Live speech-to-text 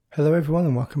Hello everyone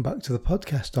and welcome back to the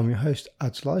podcast. I'm your host,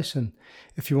 Ads Lyson.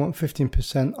 If you want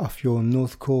 15% off your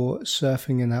Northcore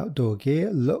surfing and outdoor gear,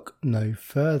 look no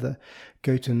further.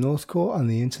 Go to Northcore on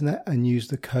the internet and use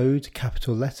the code,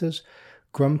 capital letters,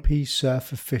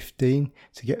 GrumpySurfer15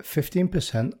 to get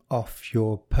 15% off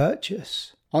your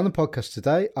purchase. On the podcast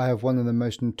today, I have one of the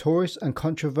most notorious and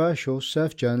controversial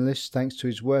surf journalists thanks to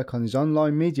his work on his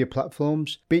online media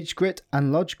platforms, Beach Grit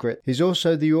and Lodge Grit. He's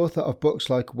also the author of books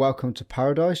like Welcome to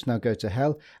Paradise, Now Go to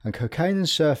Hell, and Cocaine and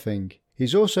Surfing.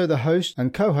 He's also the host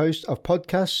and co-host of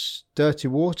podcasts Dirty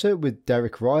Water with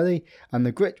Derek Riley and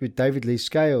The Grit with David Lee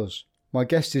Scales. My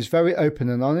guest is very open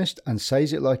and honest and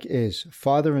says it like it is.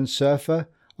 Father and surfer.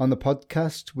 On the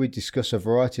podcast, we discuss a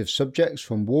variety of subjects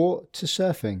from war to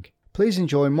surfing. Please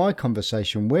enjoy my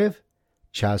conversation with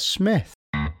Chas Smith.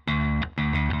 And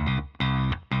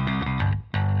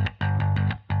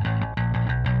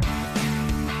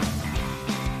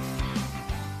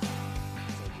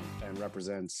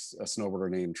represents a snowboarder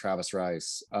named Travis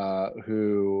Rice,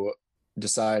 who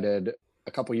decided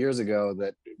a couple years ago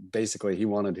that basically he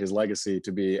wanted his legacy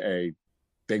to be a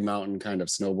big mountain kind of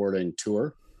snowboarding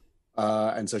tour.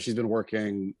 And so she's been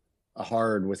working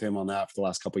hard with him on that for the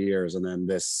last couple of years, and then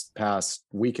this past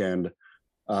weekend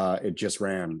it just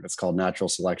ran. It's called Natural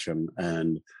Selection,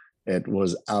 and it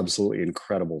was absolutely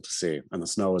incredible to see, and the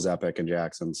snow was epic in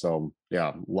Jackson. So yeah,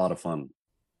 a lot of fun.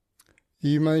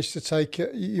 You managed to take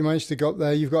it. You managed to go up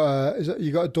there. You've got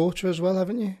you got a daughter as well,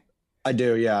 haven't you? I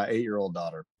do, yeah, 8-year-old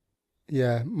daughter.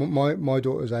 Yeah, my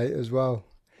daughter's 8 as well.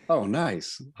 Oh,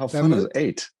 nice. How fun is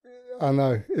 8? I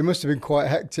know, it must have been quite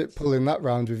hectic pulling that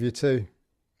round with you too.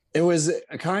 It was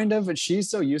kind of, she's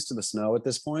so used to the snow at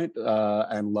this point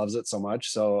and loves it so much.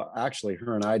 So actually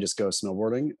her and I just go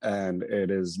snowboarding, and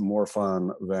it is more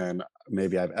fun than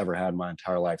maybe I've ever had my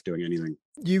entire life doing anything.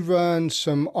 You run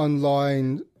some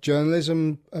online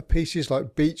journalism pieces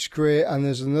like Beach Grit, and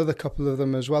there's another couple of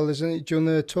them as well, isn't it? Do you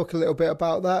want to talk a little bit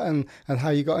about that and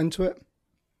how you got into it?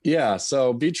 Yeah,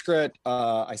 so Beach Grit,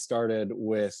 I started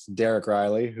with Derek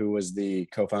Riley, who was the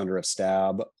co-founder of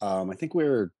Stab. I think we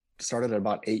started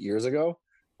about 8 years ago,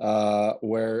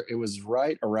 where it was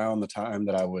right around the time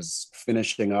that I was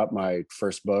finishing up my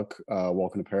first book,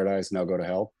 Welcome to Paradise, Now Go to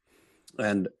Hell.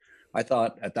 And I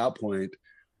thought at that point,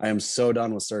 I am so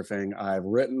done with surfing. I've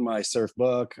written my surf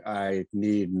book. I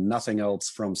need nothing else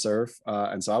from surf.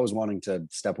 And so I was wanting to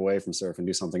step away from surf and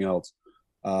do something else.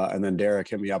 And then Derek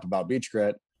hit me up about Beach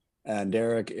Grit. And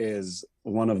Derek is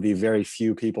one of the very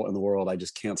few people in the world I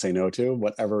just can't say no to.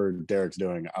 Whatever Derek's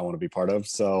doing, I want to be part of.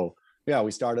 So yeah,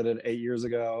 we started it 8 years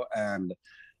ago, and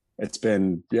it's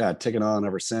been, ticking on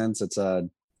ever since. It's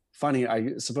funny.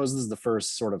 I suppose this is the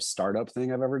first sort of startup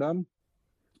thing I've ever done,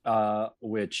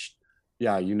 which,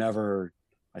 you never,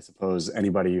 I suppose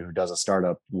anybody who does a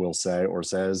startup will say or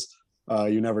says,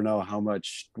 you never know how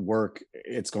much work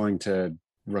it's going to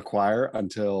require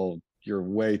until you're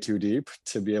way too deep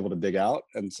to be able to dig out.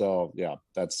 And so,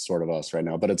 that's sort of us right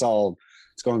now, but it's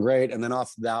going great. And then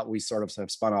off that, we sort of have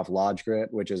spun off Lodge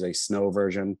Grit, which is a snow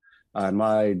version. And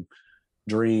my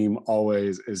dream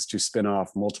always is to spin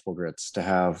off multiple grits, to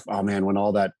have, when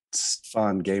all that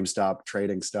fun GameStop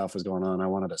trading stuff was going on, I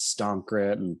wanted a stonk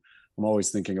grit. And I'm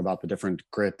always thinking about the different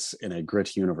grits in a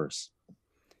grit universe.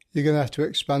 You're going to have to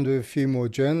expand with a few more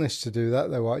journalists to do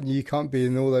that though, aren't you? You can't be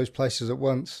in all those places at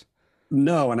once.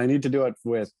 No, and I need to do it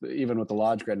even with the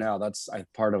Lodge Grit now. That's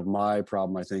part of my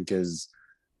problem, I think, is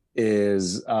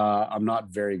I'm not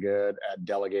very good at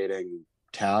delegating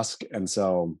tasks. And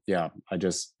so, I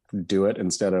just do it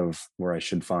instead of where I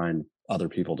should find other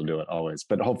people to do it always.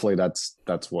 But hopefully that's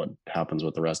what happens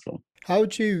with the rest of them. How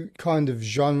would you kind of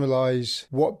generalize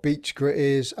what Beach Grit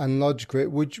is and Lodge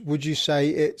Grit? Would you say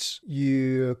it's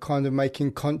you kind of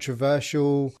making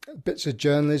controversial bits of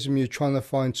journalism? You're trying to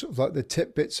find sort of like the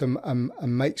tidbits and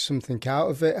make something out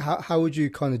of it. How would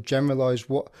you kind of generalize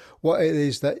what it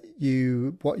is that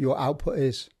what your output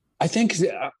is? I think,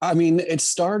 it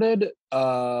started,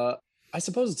 I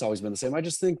suppose it's always been the same. I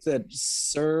just think that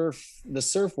the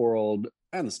surf world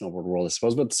and the snowboard world, I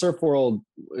suppose, but the surf world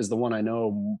is the one I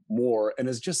know more, and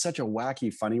it's just such a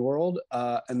wacky, funny world.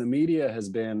 And the media has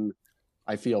been,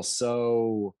 I feel,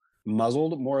 so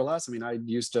muzzled, more or less. I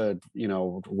used to,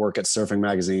 work at Surfing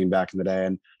Magazine back in the day,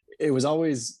 and it was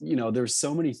always, there's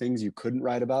so many things you couldn't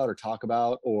write about or talk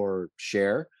about or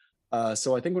share.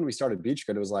 So I think when we started Beach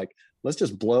Grit, it was like, let's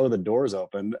just blow the doors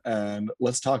open and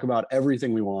let's talk about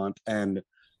everything we want. And,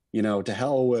 to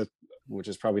hell with, which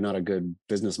is probably not a good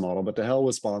business model, but to hell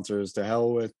with sponsors, to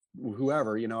hell with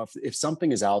whoever, if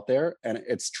something is out there and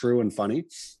it's true and funny,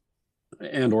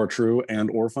 and or true and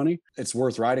or funny, it's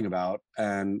worth writing about.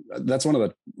 And that's one of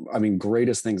the, I mean,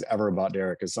 greatest things ever about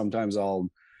Derek is sometimes I'll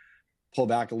pull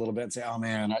back a little bit and say, oh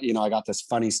man, I got this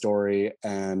funny story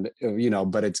and,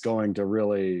 but it's going to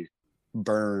really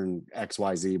burn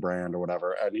XYZ brand or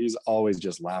whatever. And he's always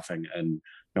just laughing. And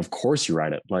of course you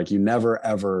write it. Like you never,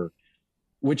 ever,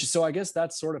 so I guess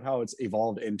that's sort of how it's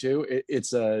evolved into.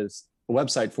 It's a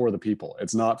website for the people.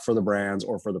 It's not for the brands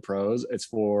or for the pros. It's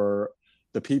for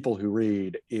the people who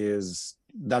read.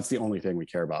 That's the only thing we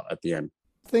care about at the end.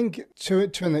 I think to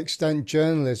an extent,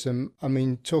 journalism, I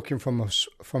mean, talking from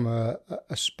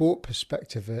a sport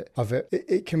perspective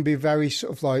it can be very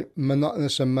sort of like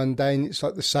monotonous and mundane. It's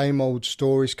like the same old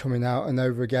stories coming out and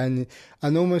over again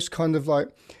and almost kind of like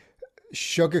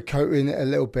sugarcoating it a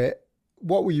little bit.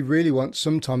 What we really want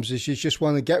sometimes is you just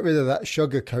want to get rid of that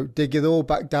sugarcoat, dig it all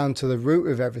back down to the root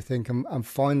of everything and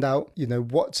find out,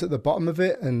 what's at the bottom of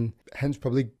it, and hence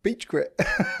probably Beach Grit.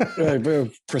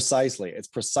 Precisely. It's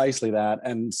precisely that.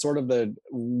 And sort of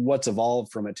what's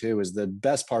evolved from it too is the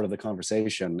best part of the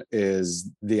conversation is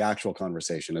the actual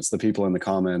conversation. It's the people in the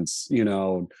comments,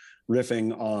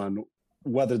 riffing on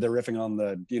whether they're riffing on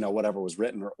the, whatever was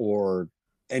written or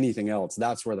anything else.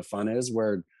 That's where the fun is,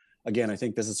 where again, I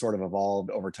think this has sort of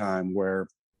evolved over time where,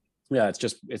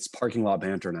 it's parking lot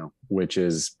banter now, which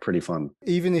is pretty fun.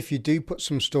 Even if you do put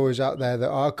some stories out there that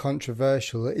are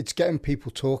controversial, it's getting people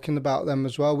talking about them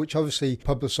as well, which obviously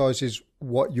publicizes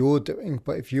what you're doing.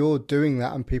 But if you're doing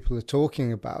that and people are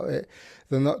talking about it,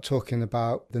 they're not talking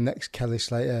about the next Kelly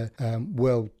Slater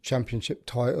World Championship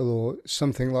title or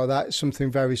something like that. It's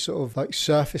something very sort of like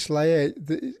surface layer.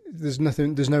 There's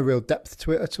no real depth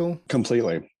to it at all.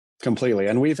 Completely.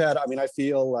 And we've had, I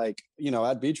feel like,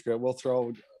 at Beach Grit, we'll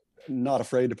throw, not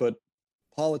afraid to put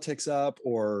politics up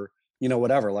or,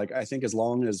 whatever. Like, I think as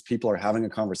long as people are having a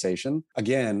conversation,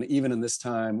 again, even in this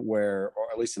time where,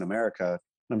 or at least in America,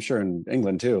 and I'm sure in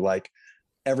England too, like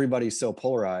everybody's so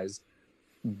polarized,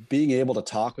 being able to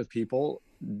talk with people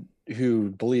who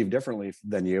believe differently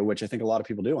than you, which I think a lot of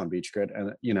people do on Beach Grit,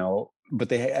 and, but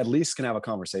they at least can have a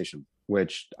conversation,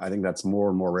 which I think that's more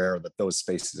and more rare that those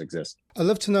spaces exist. I'd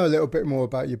love to know a little bit more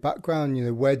about your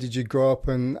background. Where did you grow up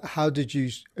and how did you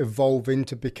evolve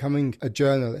into becoming a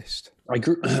journalist?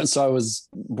 So I was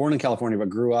born in California, but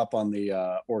grew up on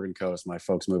the Oregon coast. My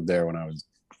folks moved there when I was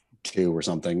 2 or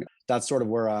something. That's sort of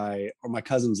where my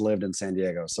cousins lived in San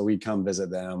Diego. So we'd come visit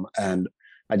them, and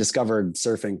I discovered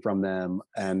surfing from them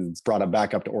and brought it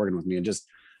back up to Oregon with me and just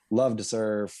loved to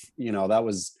surf. That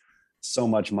was so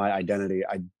much my identity.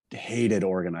 I hated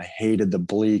Oregon. I hated the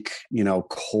bleak,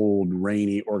 cold,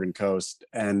 rainy Oregon coast.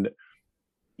 And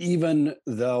even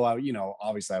though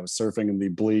obviously I was surfing in the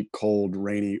bleak, cold,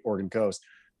 rainy Oregon coast,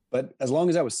 but as long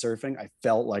as I was surfing, I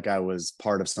felt like I was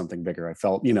part of something bigger. I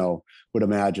felt, would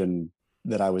imagine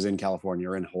that I was in California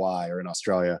or in Hawaii or in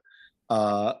Australia.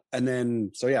 And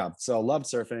then, so loved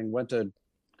surfing, went to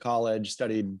college,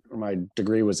 my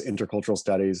degree was intercultural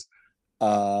studies,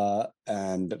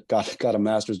 and got a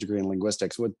master's degree in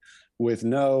linguistics with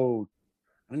no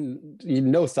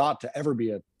thought to ever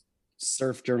be a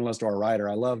surf journalist or a writer.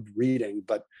 I loved reading,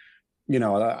 but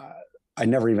I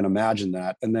never even imagined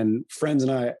that. And then friends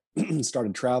and I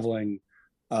started traveling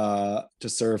to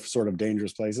surf sort of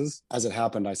dangerous places. As it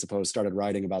happened, I suppose, started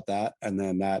writing about that. And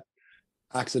then that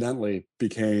accidentally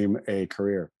became a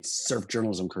career, surf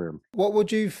journalism career. What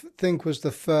would you think was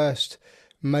the first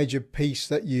major piece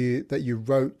that you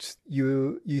wrote?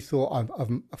 You thought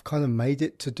I've kind of made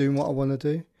it to do what I want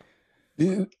to do?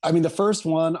 The first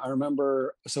one I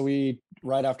remember, so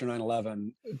right after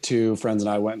 9/11, 2 friends and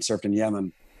I went and surfed in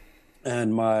Yemen,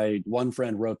 and my one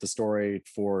friend wrote the story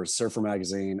for Surfer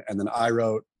Magazine, and then I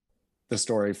wrote the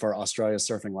story for Australia's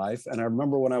Surfing Life. And I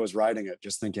remember when I was writing it,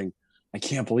 just thinking, I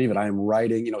can't believe it. I am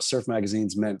writing, surf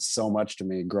magazines meant so much to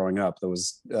me growing up. That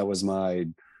was my,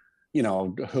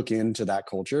 hook into that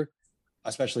culture,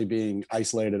 especially being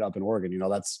isolated up in Oregon.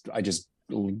 I just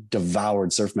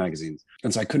devoured surf magazines.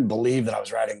 And so I couldn't believe that I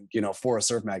was writing, for a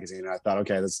surf magazine. And I thought,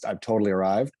 okay, I've totally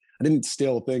arrived. I didn't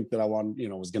still think that I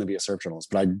was going to be a surf journalist,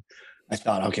 but I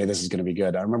thought, okay, this is going to be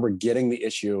good. I remember getting the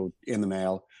issue in the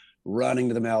mail, running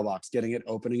to the mailbox, getting it,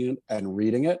 opening it and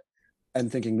reading it,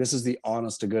 and thinking, this is the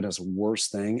honest to goodness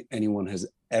worst thing anyone has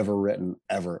ever written,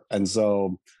 ever. And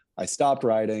so I stopped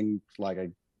writing. Like, I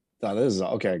thought, this is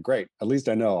okay, great. At least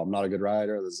I know I'm not a good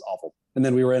writer. This is awful. And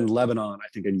then we were in Lebanon, I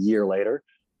think a year later,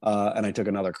 and I took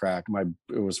another crack.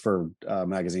 It was for a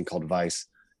magazine called Vice,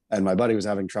 and my buddy was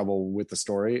having trouble with the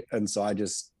story. And so I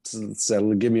just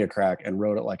said, give me a crack, and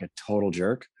wrote it like a total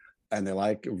jerk. and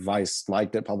Vice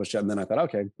liked it, published it, and then I thought,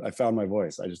 okay, I found my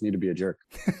voice. I just need to be a jerk.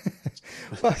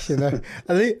 Well,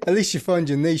 at least you found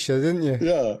your niche, didn't you?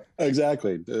 Yeah,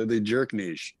 exactly. The jerk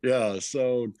niche. Yeah.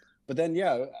 So, but then,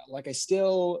 yeah, like I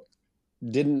still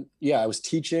didn't, yeah, I was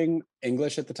teaching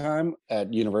English at the time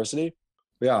at university.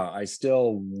 Yeah, I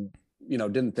still,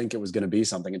 didn't think it was going to be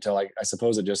something until I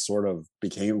suppose it just sort of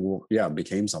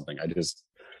became something. I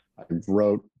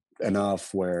wrote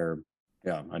enough where,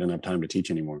 yeah, I didn't have time to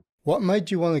teach anymore. What made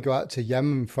you want to go out to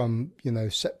Yemen from,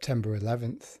 September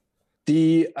 11th?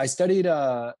 I studied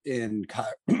in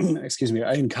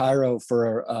in Cairo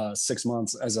for 6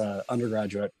 months as an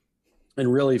undergraduate,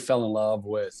 and really fell in love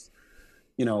with,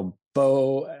 I don't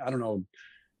know,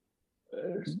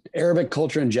 Arabic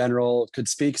culture in general. Could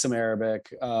speak some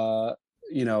Arabic,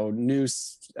 knew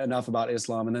enough about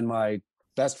Islam, and then my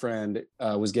best friend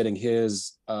was getting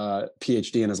his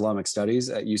PhD in Islamic studies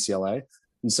at UCLA,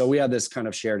 and so we had this kind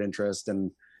of shared interest.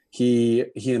 And he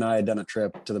and I had done a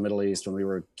trip to the Middle East when we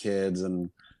were kids, and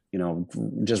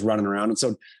just running around. And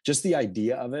so just the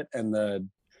idea of it, and the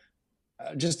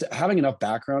just having enough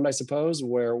background, I suppose,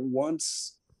 where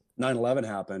once 9/11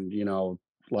 happened,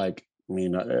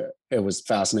 it was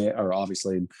fascinating, or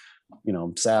obviously,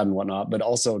 sad and whatnot, but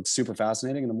also super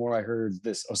fascinating. And the more I heard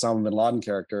this Osama bin Laden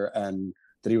character and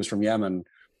that he was from Yemen,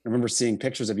 I remember seeing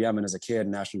pictures of Yemen as a kid,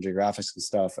 National Geographic and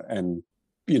stuff, and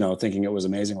thinking it was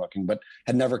amazing looking, but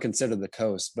had never considered the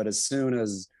coast. But as soon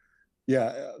as,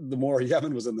 the more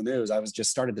Yemen was in the news, I was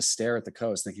just started to stare at the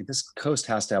coast, thinking this coast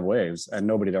has to have waves, and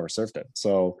nobody had ever surfed it.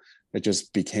 So it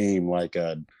just became like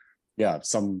a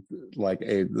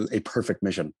perfect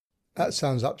mission. That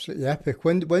sounds absolutely epic.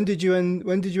 When did you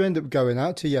end up going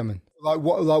out to Yemen? Like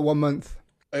 1 month?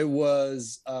 It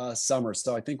was summer,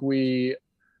 so I think we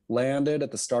landed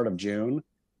at the start of June,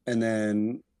 and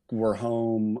then we're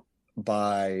home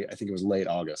by, I think it was late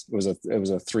August. It was a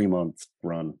 3-month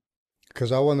run.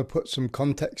 Because I want to put some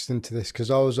context into this, because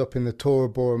I was up in the Tora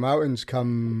Bora Mountains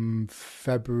come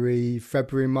February,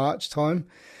 March time.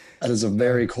 That is a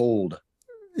very cold.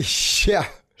 Yeah.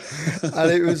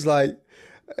 And it was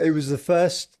the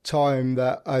first time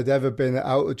that I'd ever been at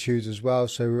altitude as well.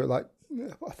 So we were like,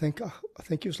 I think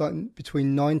it was like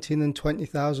between 19 and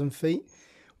 20,000 feet.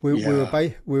 We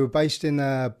were based in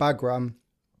Bagram,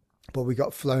 but we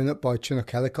got flown up by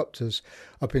Chinook helicopters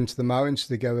up into the mountains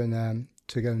to go and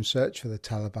search for the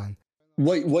Taliban.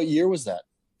 What year was that?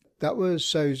 That was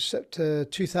September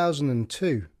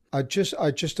 2002. I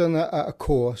just done a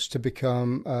course to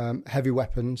become heavy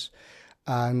weapons,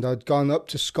 and I'd gone up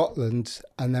to Scotland,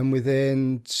 and then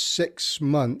within 6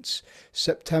 months,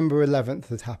 September 11th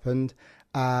had happened,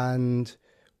 and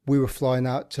we were flying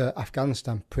out to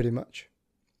Afghanistan pretty much.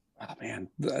 Oh man,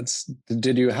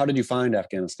 how did you find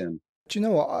Afghanistan? Do you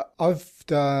know what? I've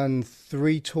done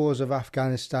 3 tours of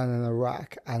Afghanistan and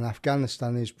Iraq, and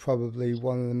Afghanistan is probably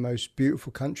one of the most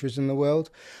beautiful countries in the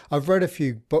world. I've read a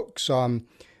few books on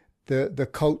the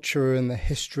culture and the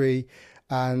history,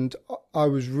 and I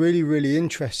was really, really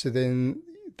interested in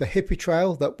the hippie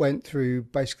trail that went through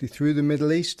the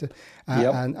Middle East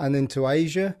and into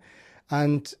Asia.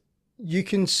 And you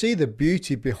can see the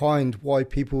beauty behind why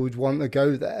people would want to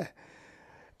go there.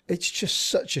 It's just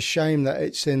such a shame that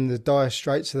it's in the dire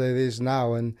straits that it is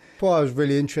now. And what I was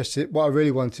really interested, what I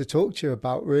really wanted to talk to you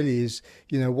about really is,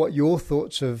 what your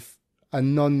thoughts of a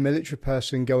non-military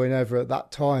person going over at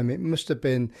that time. It must have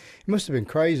been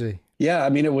crazy. Yeah, I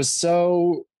mean,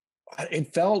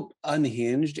 it felt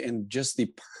unhinged in just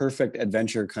the perfect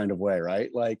adventure kind of way,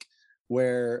 right? Like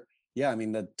where, I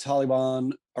mean, the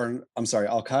Taliban, or I'm sorry,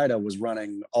 Al-Qaeda was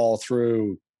running all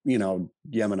through,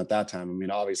 Yemen at that time. I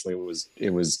mean, obviously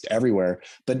it was everywhere,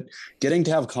 but getting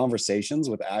to have conversations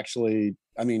with actually,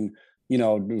 I mean,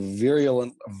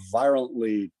 virulent,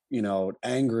 violently,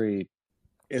 angry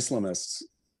Islamists.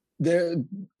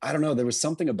 I don't know, there was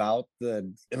something about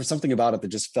it that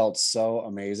just felt so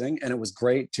amazing. And it was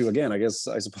great to, again, I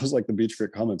suppose like the Beach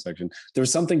Grit comment section, there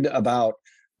was something about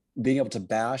being able to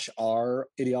bash our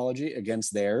ideology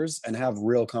against theirs and have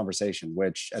real conversation,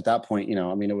 which at that point,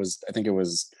 I mean, I think it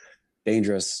was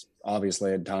dangerous,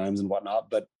 obviously at times and whatnot,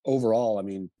 but overall, I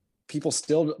mean, people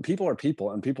are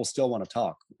people, and people still want to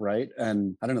talk. Right.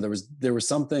 And I don't know, there was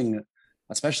something,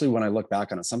 especially when I look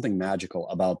back on it, something magical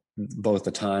about both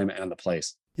the time and the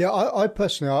place. Yeah, I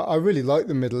personally, I really like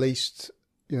the Middle East,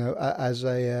 as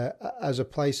a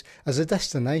place, as a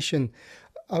destination.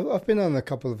 I've been on a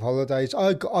couple of holidays.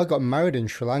 I got married in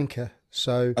Sri Lanka,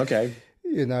 so okay,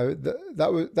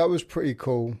 that was pretty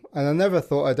cool. And I never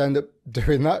thought I'd end up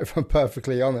doing that, if I'm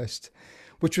perfectly honest,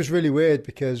 which was really weird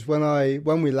because when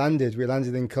we landed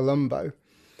in Colombo,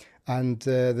 and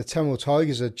the Tamil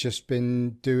Tigers had just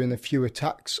been doing a few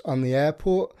attacks on the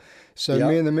airport. So Yep.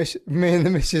 me and the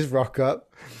missus rock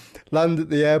up, land at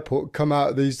the airport, come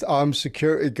out these armed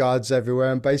security guards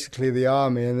everywhere, and basically the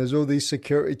army. And there's all these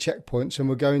security checkpoints, and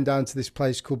we're going down to this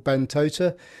place called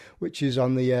Bentota, which is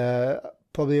on the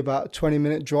probably about a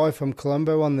 20-minute drive from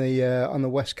Colombo on the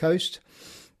west coast.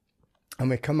 And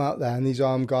we come out there, and these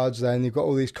armed guards there, and you've got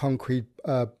all these concrete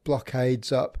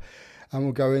blockades up, and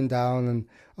we're going down. And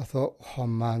I thought, oh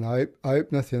man, I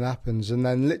hope nothing happens. And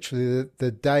then literally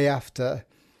the day after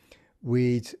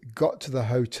we'd got to the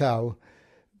hotel,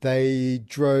 the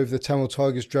Tamil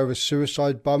Tigers drove a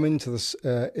suicide bomb into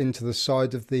the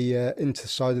side of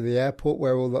the airport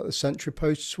where all like, the sentry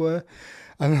posts were.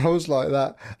 And I was like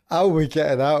that, how are we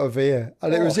getting out of here?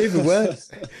 And it was even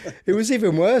worse. It was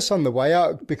even worse on the way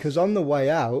out, because on the way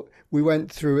out, we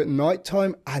went through at night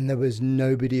time and there was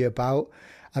nobody about.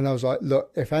 And I was like,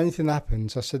 look, if anything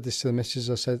happens, I said this to the missus,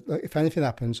 I said, look, if anything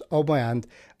happens, hold my hand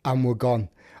and we're gone.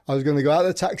 I was going to go out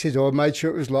the taxi door, made sure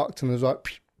it was locked, and I was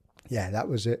like, yeah, that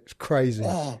was it. It's crazy.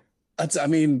 Oh,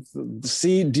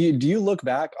 see, do you look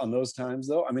back on those times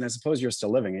though? I mean, I suppose you're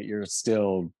still living it. You're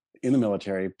still in the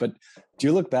military, but do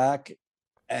you look back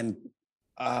and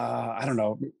I don't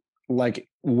know, like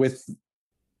with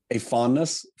a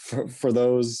fondness for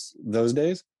those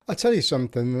days? I'll tell you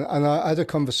something, and I had a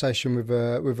conversation with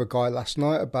a guy last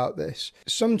night about this.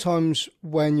 Sometimes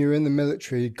when you're in the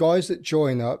military, guys that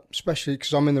join up, especially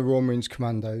because I'm in the Royal Marines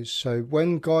Commandos, so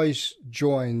when guys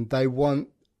join, they want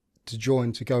to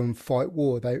join to go and fight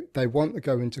war. They want to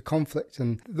go into conflict.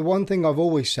 And the one thing I've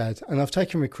always said, and I've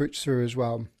taken recruits through as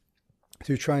well,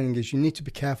 through training, is you need to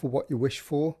be careful what you wish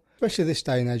for. Especially this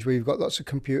day and age where you've got lots of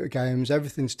computer games,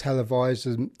 everything's televised,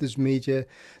 there's media.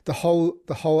 The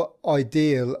whole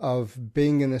ideal of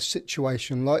being in a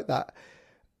situation like that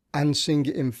and seeing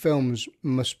it in films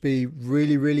must be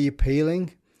really, really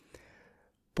appealing.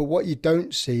 But what you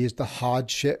don't see is the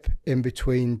hardship in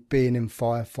between being in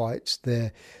firefights,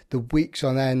 the weeks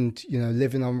on end,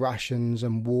 living on rations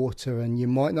and water, and you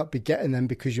might not be getting them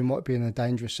because you might be in a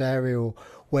dangerous area, or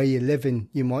where you're living,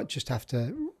 you might just have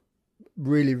to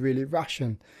really, really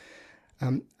ration.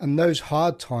 And those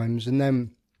hard times, and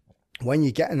then when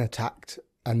you're getting attacked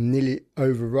and nearly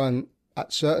overrun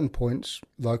at certain points,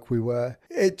 like we were,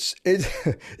 this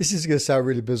is going to sound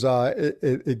really bizarre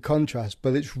in contrast,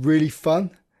 but it's really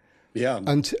fun. Yeah.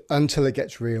 Until it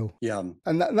gets real. Yeah.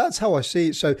 And that's how I see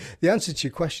it. So the answer to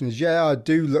your question is, yeah, I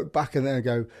do look back and then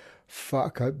go,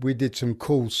 fuck, we did some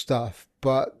cool stuff.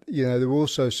 But, there were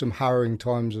also some harrowing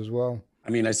times as well. I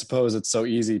mean, I suppose it's so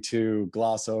easy to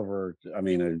gloss over. I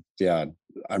mean, yeah,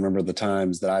 I remember the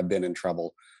times that I've been in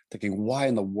trouble thinking, why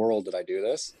in the world did I do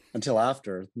this? Until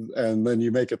after, and then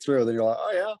you make it through, then you're like,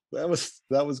 oh yeah,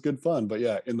 that was good fun. But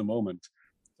yeah, in the moment,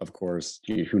 of course,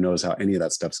 who knows how any of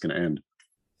that stuff's going to end.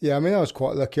 Yeah, I mean, I was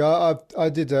quite lucky. I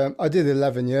did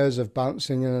 11 years of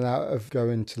bouncing in and out of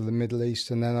going to the Middle East,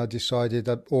 and then I decided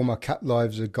that all my cat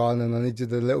lives had gone, and I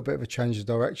needed a little bit of a change of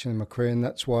direction in my career, and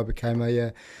that's why I became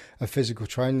a physical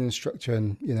training instructor,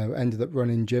 and ended up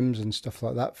running gyms and stuff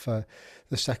like that for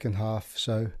the second half.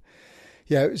 So,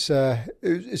 yeah, it's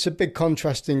a big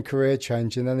contrasting career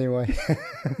change in any way.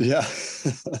 Yeah,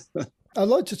 I'd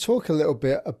like to talk a little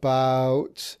bit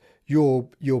about your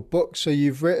book. So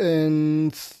you've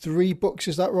written 3 books,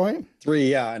 is that right?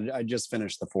 3, yeah. And I just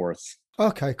finished the 4th.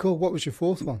 Okay, cool. What was your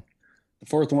 4th one? The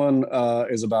 4th one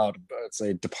is about, it's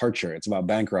a departure. It's about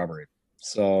bank robbery.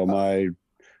 So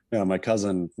my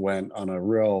cousin went on a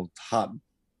real hot,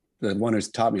 the one who's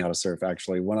taught me how to surf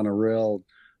actually, went on a real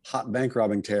hot bank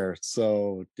robbing tear.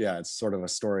 So yeah, it's sort of a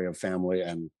story of family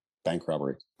and bank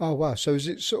robbery. Oh, wow. So is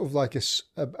it sort of like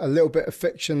a little bit of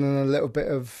fiction and a little bit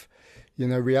of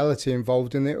reality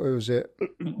involved in it, or was it?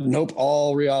 Nope,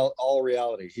 all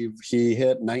reality. He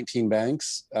hit 19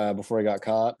 banks before he got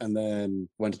caught, and then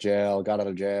went to jail, got out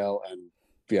of jail, and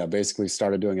yeah, basically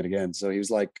started doing it again. So he was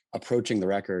like approaching the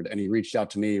record, and he reached out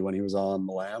to me when he was on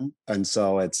the lam. And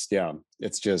so it's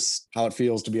just how it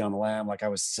feels to be on the lam. Like I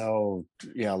was so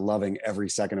loving every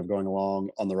second of going along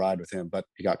on the ride with him, but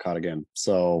he got caught again.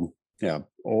 So yeah,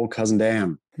 old cousin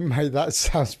Dan. Mate, that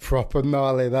sounds proper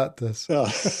gnarly, that does.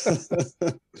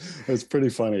 It's pretty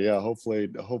funny. Yeah, hopefully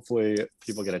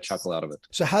people get a chuckle out of it.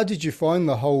 So how did you find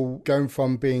the whole going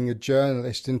from being a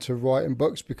journalist into writing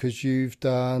books? Because you've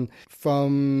done what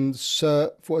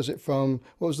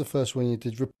was the first one you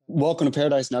did? Welcome to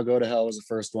Paradise, Now Go to Hell was the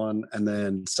first one. And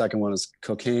then second one is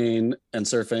Cocaine and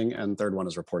Surfing. And third one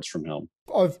is Reports from Hell.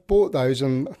 I've bought those,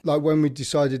 and like when we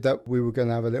decided that we were going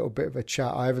to have a little bit of a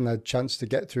chat, I haven't had a chance to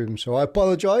get through them. So I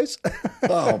apologize.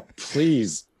 Oh,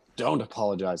 please Don't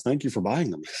apologize. Thank you for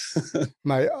buying them.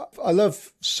 Mate, I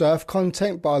love surf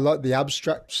content, but I like the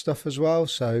abstract stuff as well.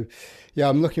 So, yeah,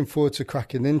 I'm looking forward to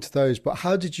cracking into those. But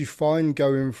how did you find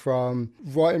going from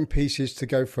writing pieces to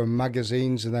go from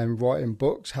magazines and then writing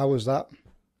books? How was that?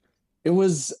 It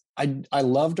was, I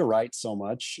love to write so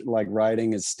much. Like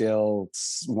writing is still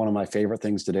one of my favorite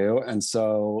things to do. And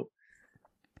so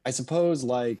I suppose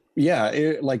like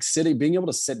being able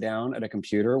to sit down at a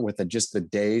computer with just the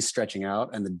days stretching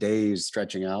out and the days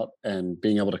stretching out and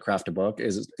being able to craft a book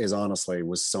is honestly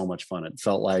was so much fun. It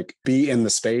felt like be in the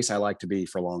space I like to be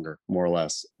for longer, more or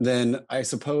less. Then I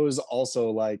suppose also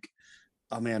like,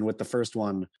 oh man, with the first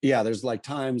one, yeah, there's like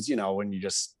times, when you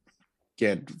just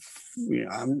get,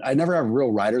 I never have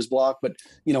real writer's block, but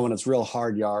when it's real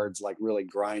hard yards, like really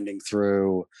grinding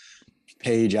through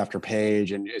page after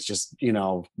page and it's just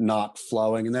not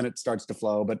flowing, and then it starts to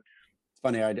flow. But it's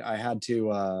funny, I had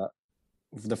to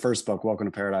the first book, Welcome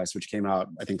to Paradise, which came out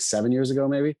I think 7 years ago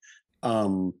maybe,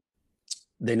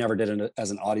 they never did it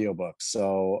as an audiobook,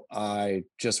 so I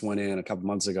just went in a couple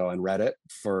months ago and read it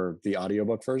for the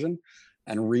audiobook version.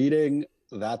 And reading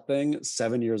that thing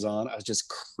 7 years on, I was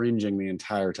just cringing the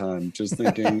entire time, just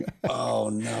thinking oh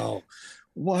no,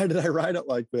 why did I write it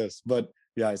like this? But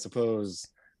yeah, I suppose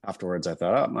afterwards I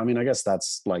thought, I guess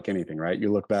that's like anything, right?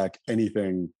 You look back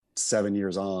anything 7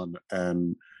 years on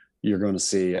and you're going to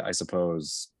see, I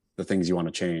suppose, the things you want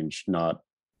to change, not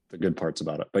the good parts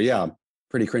about it. But yeah,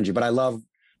 pretty cringy, but I love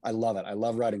it. I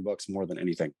love writing books more than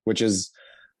anything,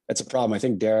 it's a problem. I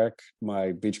think Derek,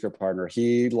 my Beach Grit partner, I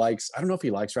don't know if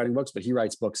he likes writing books, but he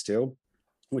writes books too,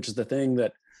 which is the thing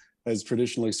that has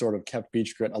traditionally sort of kept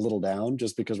Beach Grit a little down,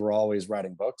 just because we're always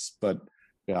writing books. But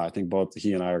yeah, I think both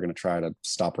he and I are going to try to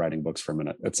stop writing books for a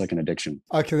minute. It's like an addiction.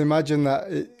 I can imagine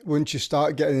that once you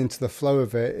start getting into the flow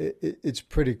of it's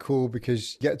pretty cool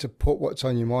because you get to put what's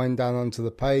on your mind down onto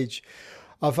the page.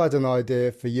 I've had an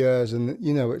idea for years, and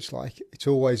it's like it's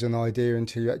always an idea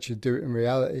until you actually do it in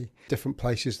reality. Different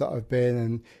places that I've been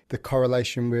and the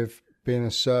correlation with being a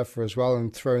surfer as well,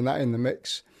 and throwing that in the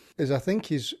mix is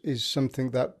something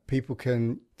that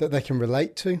they can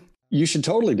relate to. You should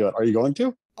totally do it. Are you going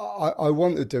to? I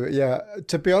want to do it, yeah.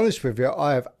 To be honest with you,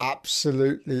 I have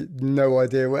absolutely no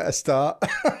idea where to start.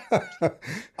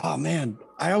 Oh man,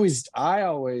 I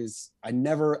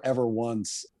never ever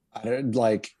once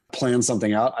plan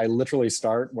something out. I literally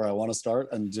start where I want to start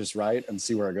and just write and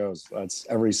see where it goes. That's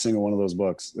every single one of those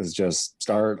books is just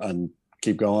start and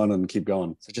keep going and keep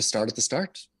going. So just start at the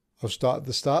start. I'll start at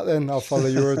the start then. I'll follow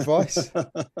your advice.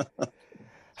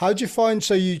 How do you find,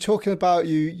 so you talking about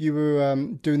you were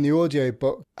doing the audio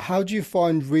book. How do you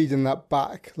find reading that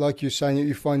back? Like you're saying,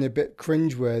 you find it a bit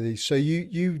cringeworthy. So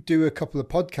you do a couple of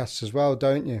podcasts as well,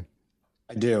 don't you?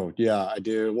 I do. Yeah, I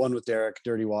do. One with Derek,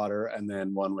 Dirty Water, and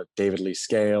then one with David Lee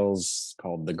Scales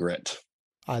called The Grit.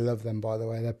 I love them, by the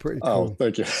way. They're pretty cool. Oh,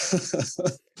 thank you.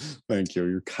 Thank you.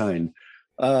 You're kind.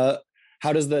 How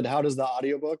does the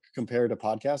audiobook compare to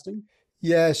podcasting?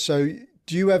 Yeah. So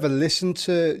do you ever listen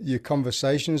to your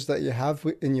conversations that you have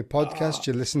in your podcast?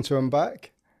 Do you listen to them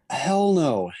back? Hell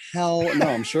no.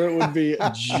 I'm sure it would be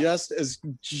just as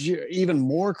even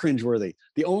more cringeworthy.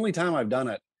 The only time I've done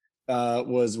it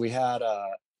was we had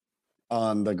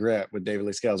on The Grit with David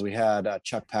Lee Scales, we had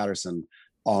Chuck Patterson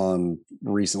on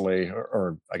recently,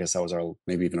 or I guess that was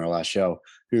maybe even our last show,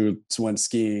 who went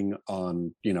skiing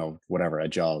on, whatever, at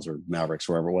Jaws or Mavericks,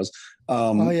 wherever it was.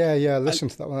 Yeah. Listen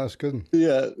to that one. That was good.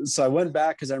 Yeah. So I went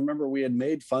back because I remember we had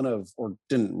made fun of, or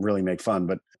didn't really make fun,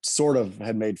 but sort of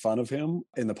had made fun of him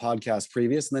in the podcast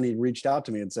previous. And then he reached out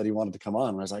to me and said he wanted to come on.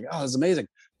 And I was like, oh, this is amazing.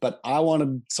 But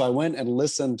so I went and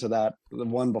listened to the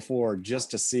one before just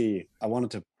to see. I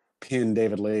wanted to pin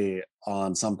David Lee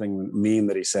on something mean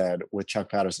that he said with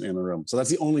Chuck Patterson in the room. So that's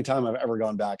the only time I've ever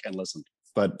gone back and listened.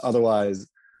 But otherwise,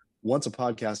 once a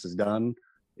podcast is done,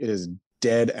 it is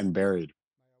dead and buried.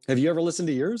 Have you ever listened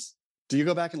to yours? Do you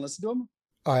go back and listen to them?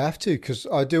 I have to, because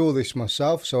I do all this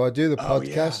myself. So I do the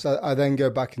podcast. Yeah. I then go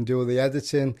back and do all the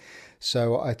editing.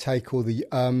 So I take all the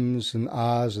ums and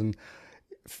ahs, and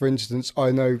for instance,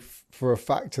 I know for a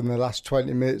fact in the last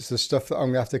 20 minutes the stuff that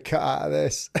I'm going to have to cut out of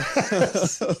this.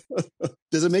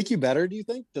 Does it make you better, do you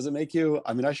think? Does it make you,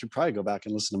 I should probably go back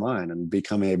and listen to mine and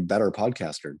become a better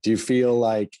podcaster. Do you feel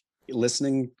like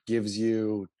listening gives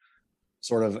you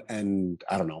sort of an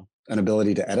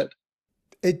ability to edit?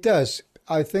 It does.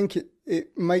 I think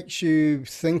it makes you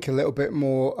think a little bit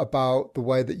more about the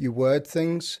way that you word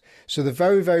things. So the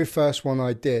very, very first one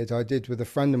I did with a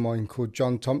friend of mine called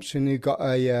John Thompson, who got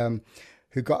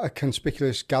a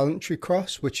Conspicuous Gallantry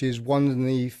Cross, which is one of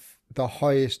the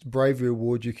highest bravery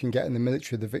award you can get in the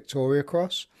military, the Victoria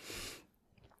Cross.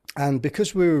 And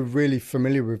because we were really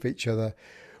familiar with each other,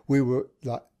 we were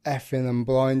like effing and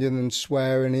blinding and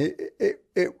swearing.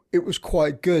 It was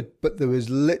quite good, but there was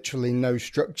literally no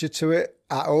structure to it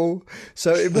at all.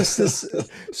 So it must have,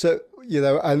 so, you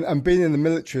know, and being in the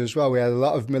military as well, we had a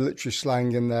lot of military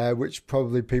slang in there, which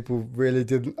probably people really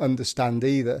didn't understand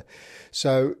either.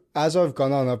 So as I've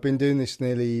gone on, I've been doing this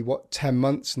nearly, 10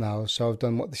 months now. So I've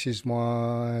done this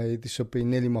will be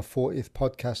nearly my 40th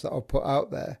podcast that I'll put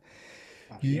out there.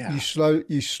 You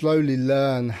slowly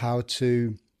learn how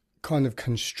to kind of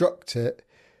construct it.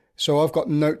 So I've got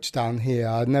notes down here.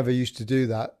 I never used to do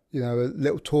that, you know,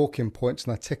 little talking points,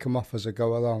 and I tick them off as I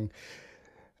go along.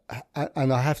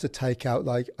 And I have to take out,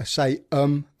 like, I say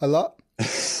a lot.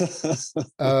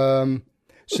 So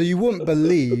you wouldn't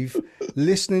believe,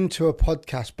 listening to a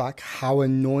podcast back, how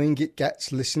annoying it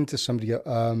gets listening to somebody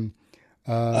go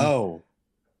Oh,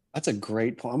 that's a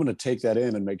great point. I'm going to take that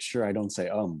in and make sure I don't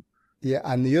say Yeah,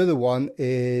 and the other one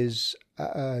is,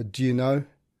 do you know?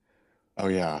 Oh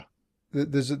yeah.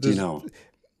 There's Do you know?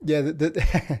 Yeah,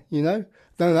 you know?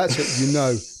 No, that's it. You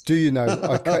know. Do you know?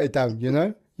 I cut it down. You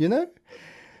know? You know?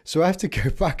 So I have to go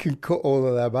back and cut all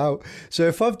of them out. So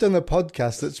if I've done a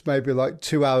podcast that's maybe like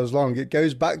 2 hours long, it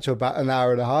goes back to about an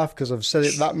hour and a half because I've said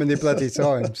it that many bloody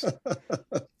times.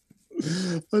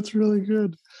 That's really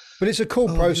good. But it's a cool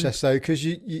process though, because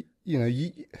you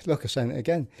know, like I'm saying it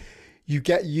again, you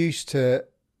get used to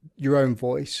your own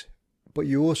voice, but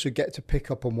you also get to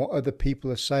pick up on what other people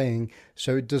are saying,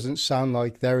 so it doesn't sound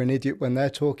like they're an idiot when they're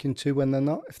talking to when they're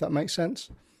not, if that makes sense.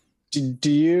 Did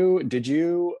you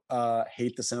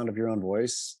hate the sound of your own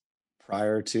voice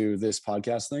prior to this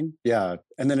podcast thing? Yeah.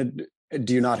 And then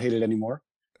do you not hate it anymore?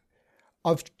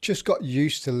 I've just got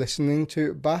used to listening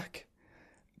to it back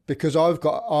because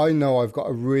I know I've got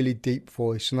a really deep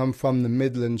voice, and I'm from the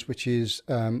Midlands, which is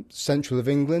central of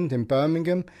England in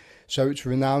Birmingham. So it's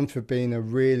renowned for being a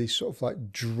really sort of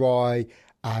like dry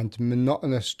and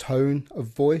monotonous tone of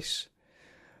voice.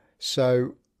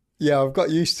 So yeah, I've got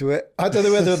used to it. I don't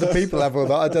know whether other people have or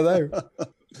not. I don't know.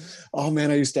 Oh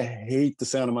man, I used to hate the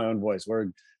sound of my own voice.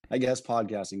 Where I guess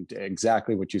podcasting,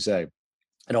 exactly what you say.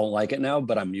 I don't like it now,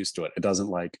 but I'm used to it. It doesn't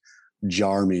like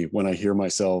jar me when I hear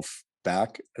myself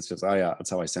back. It's just, oh yeah,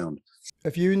 that's how I sound.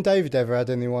 Have you and David ever had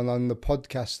anyone on the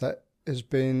podcast that has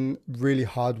been really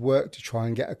hard work to try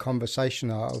and get a conversation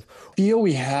out of? I feel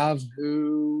we have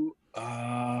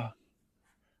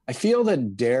I feel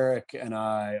that Derek and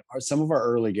some of our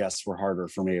early guests were harder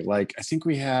for me. Like, I think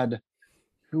we had,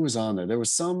 who was on there? There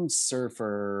was some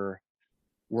surfer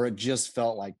where it just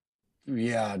felt like,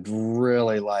 yeah,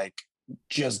 really like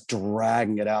just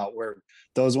dragging it out, where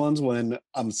those ones when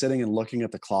I'm sitting and looking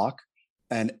at the clock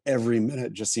and every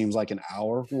minute just seems like an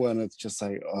hour, when it's just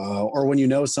like, oh, or when you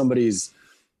know somebody's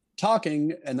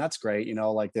talking and that's great, you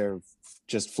know, like they're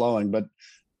just flowing, but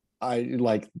I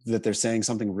like that they're saying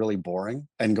something really boring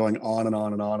and going on and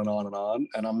on and on and on and on.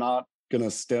 And I'm not going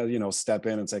to step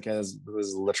in and say, okay, this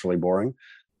is literally boring.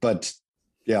 But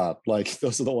yeah, like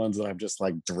those are the ones that I'm just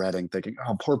like dreading, thinking,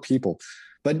 oh, poor people.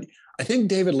 But I think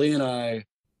David Lee and I,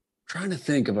 trying to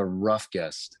think of a rough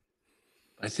guest,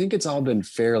 I think it's all been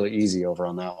fairly easy over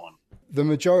on that one. The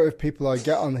majority of people I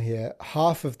get on here,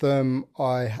 half of them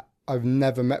I've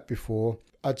never met before.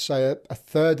 I'd say a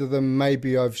third of them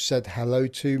maybe I've said hello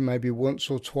to maybe once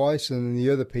or twice, and then the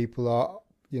other people are,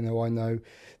 you know, I know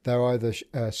they're either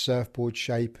surfboard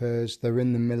shapers, they're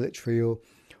in the military, or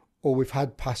we've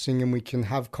had passing and we can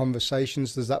have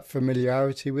conversations. There's that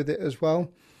familiarity with it as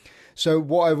well. So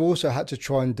what I've also had to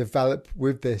try and develop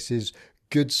with this is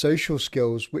good social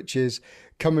skills, which is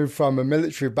coming from a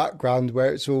military background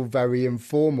where it's all very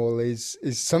informal, is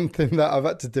something that I've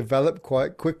had to develop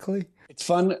quite quickly. It's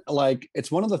fun. Like,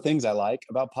 it's one of the things I like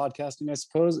about podcasting, I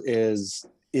suppose, is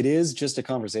it is just a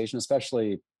conversation,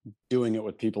 especially doing it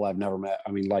with people I've never met.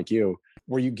 I mean, like you,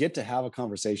 where you get to have a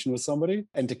conversation with somebody,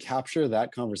 and to capture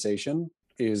that conversation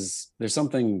there's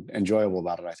something enjoyable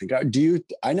about it, I think.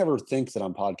 I never think that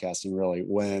I'm podcasting really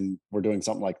when we're doing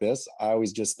something like this. I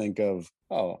always just think of,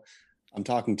 oh, I'm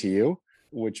talking to you,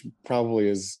 which probably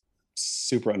is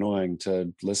super annoying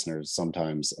to listeners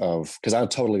sometimes, because I would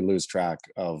totally lose track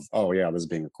of, oh yeah, this is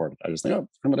being recorded. I just think, oh,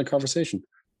 I'm in a conversation.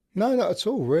 No, not at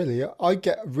all, really. I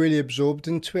get really absorbed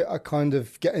into it. I kind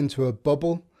of get into a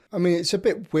bubble. I mean, it's a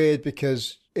bit weird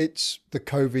because it's the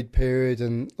COVID period,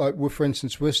 and like, for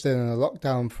instance, we're still in a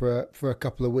lockdown for a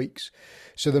couple of weeks.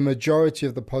 So the majority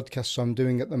of the podcasts I'm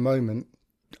doing at the moment,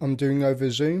 I'm doing over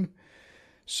Zoom.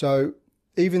 So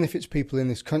even if it's people in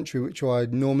this country, which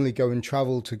I'd normally go and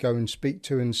travel to go and speak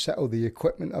to and settle the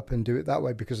equipment up and do it that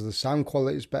way because the sound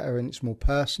quality is better and it's more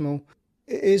personal.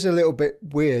 It is a little bit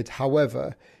weird.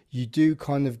 However, you do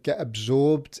kind of get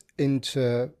absorbed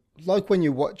into, like when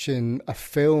you're watching a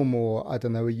film or I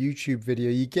don't know, a YouTube video,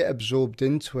 you get absorbed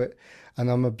into it. And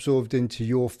I'm absorbed into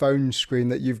your phone screen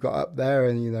that you've got up there,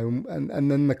 and and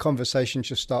then the conversation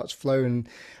just starts flowing,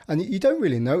 and you don't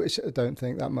really notice it, I don't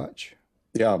think, that much.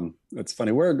 Yeah, it's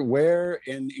funny. Where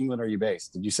in England are you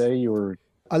based? Did you say you were?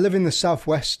 I live in the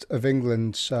southwest of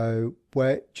England, so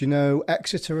where do you know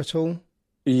Exeter at all?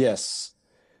 Yes.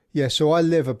 Yeah, so I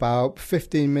live about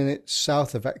 15 minutes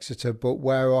south of Exeter, but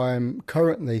where I'm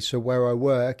currently, so where I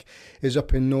work, is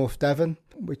up in North Devon,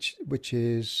 which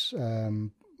is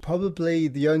probably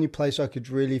the only place I could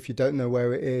really, if you don't know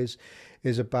where it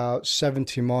is about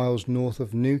 70 miles north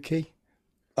of Newquay.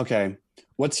 Okay.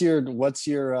 What's your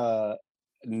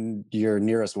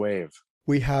nearest wave?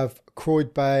 We have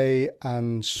Croyd Bay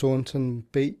and Saunton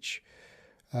Beach.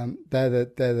 They're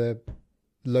the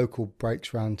local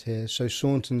breaks around here. So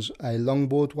Saunton's a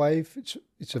longboard wave. It's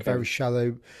a Okay. very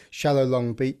shallow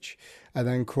long beach, and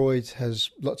then Croyd has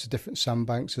lots of different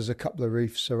sandbanks. There's a couple of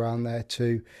reefs around there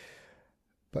too.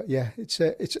 But yeah, it's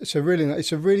a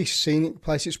really scenic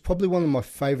place. It's probably one of my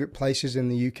favourite places in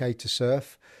the UK to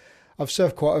surf. I've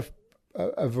surfed quite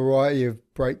a variety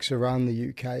of breaks around the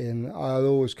UK, and I'll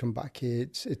always come back here.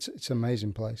 It's an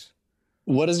amazing place.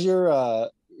 What is your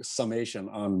summation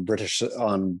on British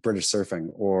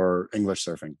surfing or English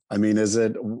surfing? I mean, is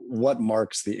it what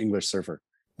marks the English surfer?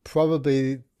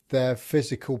 Probably their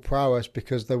physical prowess,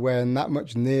 because they're wearing that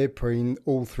much neoprene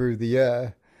all through the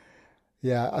year.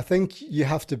 Yeah, I think you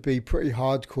have to be pretty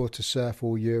hardcore to surf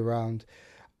all year round.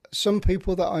 Some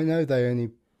people that I know, they only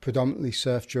predominantly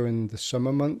surf during the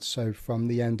summer months, so from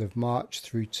the end of March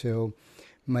through till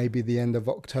maybe the end of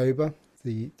October,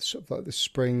 the sort of like the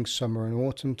spring, summer, and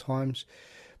autumn times.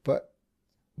 But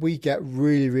we get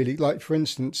really, like for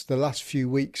instance, the last few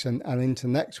weeks and into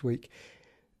next week,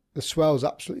 the swell's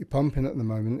absolutely pumping at the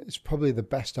moment. It's probably the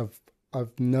best I've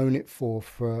known it for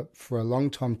a long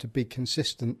time, to be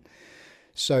consistent.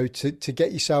 So to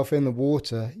get yourself in the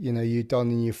water, you're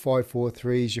donning your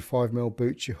 543s, your 5 mil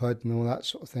boots, your hood, and all that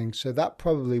sort of thing. So that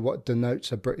probably what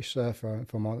denotes a British surfer,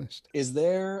 if I'm honest. Is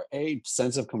there a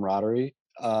sense of camaraderie?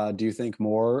 Do you think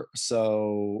more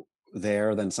so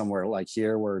there than somewhere like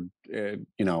here, where I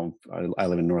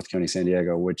live in North County, San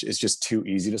Diego, which is just too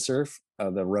easy to surf.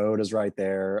 The road is right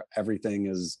there. Everything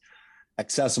is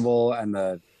accessible, and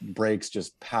the breaks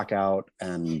just pack out,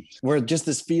 and we're just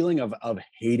this feeling of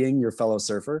hating your fellow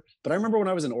surfer. But I remember when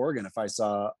I was in Oregon, if I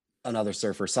saw another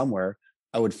surfer somewhere,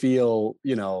 I would feel,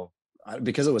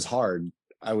 because it was hard,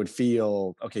 I would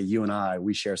feel, okay, you and I,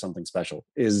 we share something special.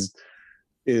 Is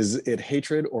it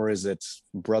hatred, or is it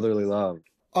brotherly love?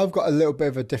 I've got a little bit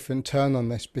of a different turn on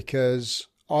this, because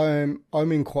I'm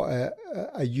in quite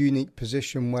a unique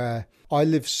position where I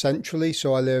live centrally.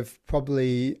 So I live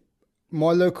probably,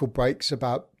 my local break's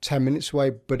about 10 minutes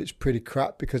away, but it's pretty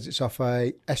crap because it's off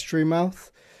a estuary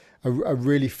mouth, a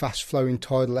really fast flowing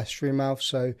tidal estuary mouth.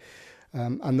 So,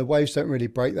 and the waves don't really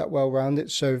break that well around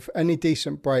it. So for any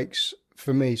decent breaks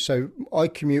for me, so I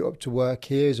commute up to work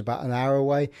here, is about an hour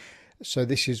away. So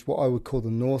this is what I would call the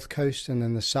North Coast, and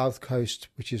then the South Coast,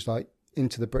 which is like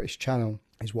into the British Channel,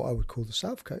 is what I would call the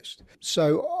South Coast.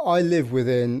 So I live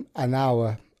within an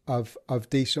hour of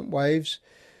decent waves.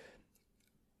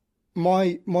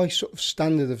 My sort of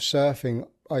standard of surfing,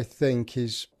 I think,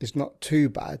 is not too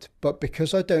bad, but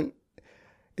because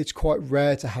it's quite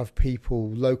rare to have people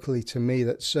locally to me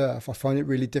that surf, I find it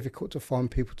really difficult to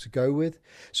find people to go with.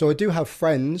 So I do have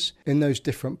friends in those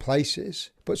different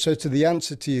places. But so to the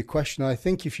answer to your question, I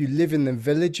think if you live in the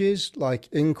villages, like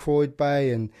in Croyd Bay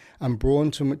and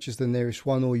Braunton, which is the nearest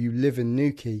one, or you live in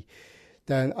Newquay,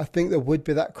 then I think there would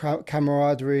be that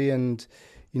camaraderie and,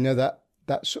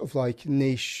 that sort of like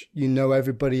niche,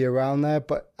 everybody around there.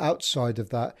 But outside of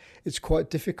that, it's quite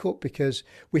difficult because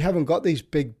we haven't got these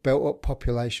big built up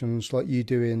populations like you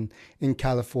do in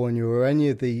California or any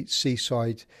of the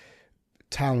seaside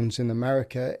towns in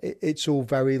America. It's all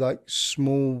very like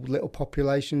small little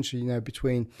populations,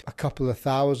 between a couple of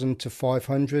thousand to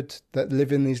 500 that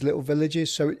live in these little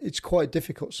villages. So it's quite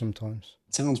difficult sometimes.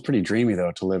 It sounds pretty dreamy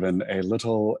though, to live in a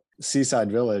little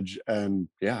seaside village and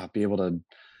be able to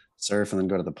surf and then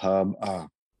go to the pub.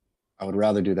 I would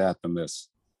rather do that than this.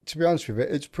 To be honest with you,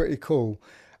 it's pretty cool.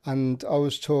 And I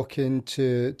was talking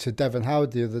to Devon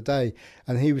Howard the other day,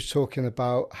 and he was talking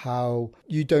about how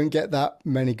you don't get that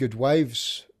many good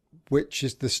waves, which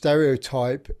is the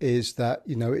stereotype is that,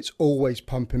 it's always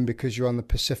pumping because you're on the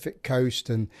Pacific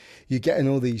coast and you're getting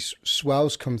all these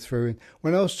swells come through. And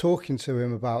when I was talking to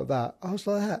him about that, I was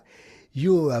like,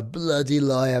 you're a bloody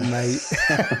liar, mate.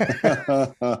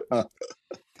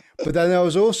 But then I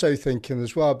was also thinking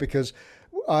as well, because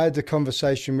I had a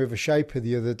conversation with a shaper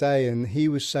the other day, and he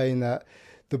was saying that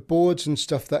the boards and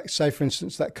stuff that, say, for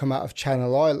instance, that come out of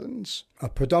Channel Islands are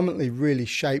predominantly really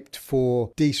shaped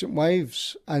for decent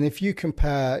waves. And if you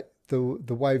compare the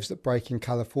waves that break in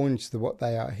California to what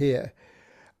they are here,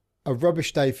 a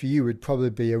rubbish day for you would probably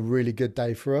be a really good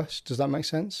day for us. Does that make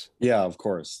sense? Yeah, of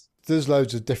course. There's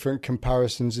loads of different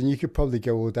comparisons, and you could probably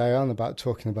go all day on about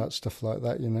talking about stuff like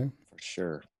that, For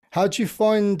sure. How do you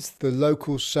find the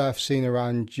local surf scene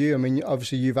around you? I mean,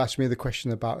 obviously you've asked me the question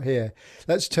about here.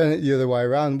 Let's turn it the other way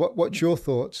around. What's your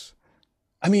thoughts?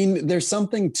 I mean, there's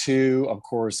something to, of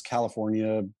course,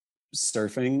 California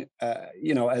surfing,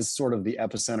 as sort of the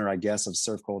epicenter, I guess, of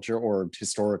surf culture, or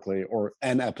historically, or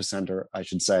an epicenter, I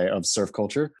should say, of surf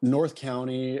culture. North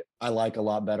County, I like a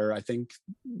lot better. I think,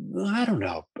 I don't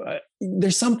know.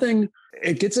 There's something,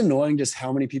 it gets annoying just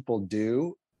how many people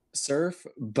do surf,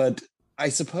 but I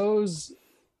suppose,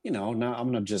 now I'm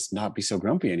gonna just not be so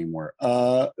grumpy anymore.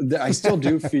 I still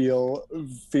do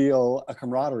feel a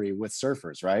camaraderie with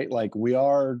surfers, right? Like, we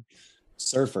are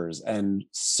surfers, and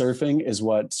surfing is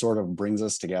what sort of brings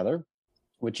us together,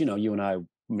 which, you and I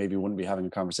maybe wouldn't be having a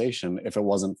conversation if it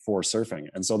wasn't for surfing.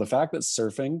 And so the fact that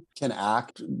surfing can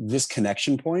act this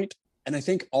connection point, and I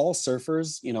think all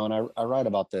surfers, and I write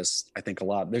about this, I think, a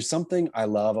lot. There's something I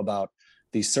love about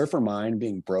the surfer mind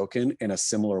being broken in a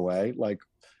similar way. Like,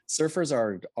 surfers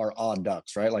are odd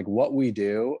ducks, right? Like, what we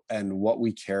do and what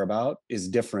we care about is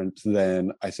different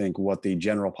than, I think, what the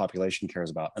general population cares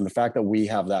about. And the fact that we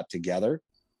have that together.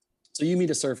 So you meet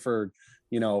a surfer,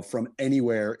 from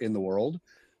anywhere in the world,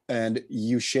 and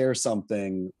you share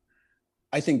something.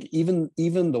 I think even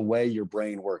the way your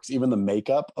brain works, even the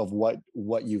makeup of what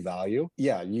you value,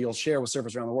 yeah, you'll share with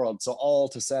surfers around the world. So all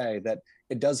to say that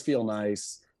it does feel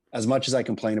nice, as much as I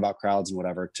complain about crowds and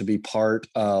whatever, to be part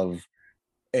of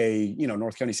a,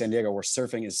 North County, San Diego, where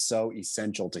surfing is so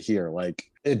essential to here. Like,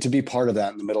 to be part of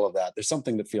that, in the middle of that, there's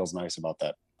something that feels nice about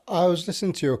that. I was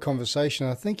listening to your conversation.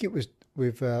 I think it was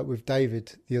with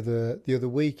David the other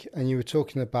week, and you were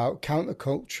talking about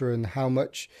counterculture and how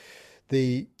much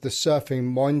the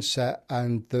surfing mindset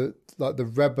and the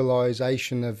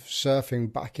rebelization of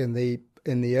surfing back in the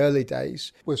early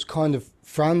days was kind of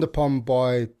frowned upon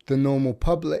by the normal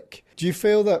public. Do you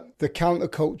feel that the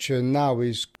counterculture now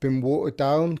has been watered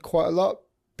down quite a lot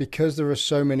because there are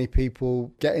so many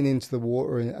people getting into the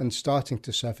water and starting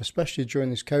to surf, especially during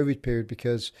this COVID period,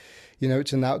 because,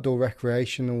 it's an outdoor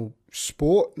recreational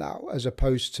sport now, as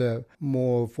opposed to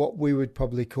more of what we would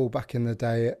probably call back in the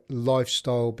day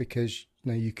lifestyle, because,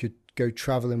 you could go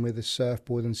traveling with a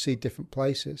surfboard and see different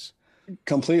places.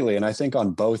 Completely. And I think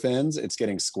on both ends, it's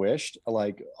getting squished.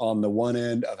 Like, on the one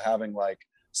end of having like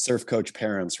surf coach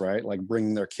parents, right? Like,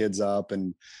 bringing their kids up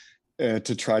and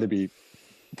to try to be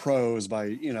pros by,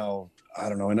 I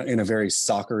don't know, in a very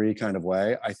soccer-y kind of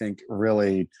way, I think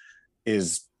really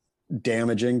is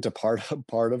damaging to part of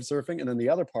surfing. And then the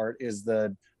other part is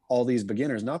that all these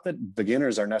beginners, not that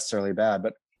beginners are necessarily bad,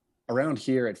 but around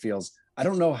here it feels, I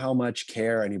don't know how much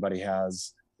care anybody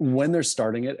has when they're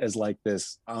starting it as like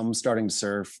this, I'm starting to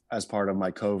surf as part of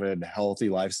my COVID healthy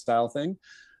lifestyle thing,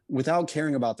 without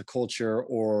caring about the culture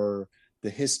or the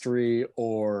history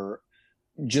or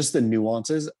just the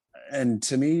nuances. And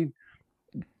to me,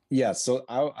 yeah, so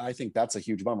I think that's a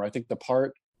huge bummer. I think the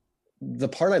part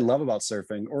I love about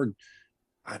surfing, or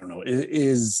I don't know,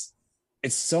 is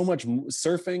it's so much.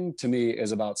 Surfing to me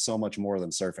is about so much more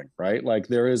than surfing, right? Like,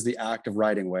 there is the act of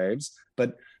riding waves,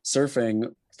 but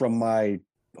surfing from my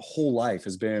whole life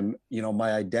has been,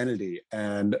 my identity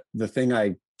and the thing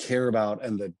I care about,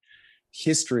 and the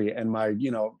history, and my,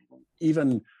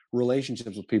 even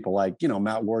relationships with people like,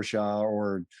 Matt Warshaw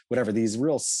or whatever, these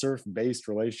real surf-based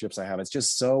relationships I have. It's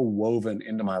just so woven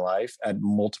into my life at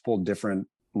multiple different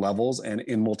levels and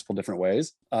in multiple different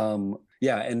ways.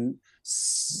 Yeah. And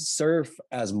surf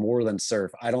as more than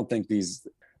surf. I don't think these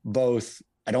both,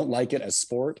 I don't like it as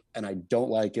sport, and I don't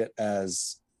like it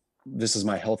as this is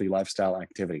my healthy lifestyle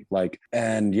activity. Like,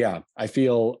 and yeah, I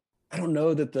don't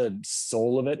know that the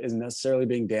soul of it is necessarily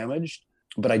being damaged,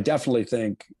 but I definitely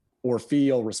think or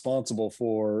feel responsible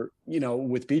for,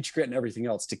 with Beach Grit and everything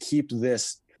else, to keep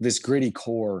this gritty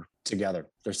core together.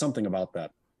 There's something about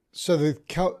that. So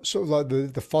sort of like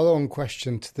the follow-on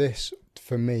question to this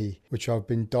for me, which I've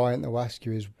been dying to ask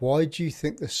you, is why do you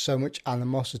think there's so much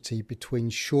animosity between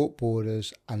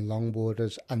shortboarders and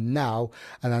longboarders, and now,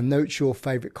 and I know it's your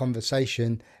favorite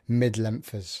conversation,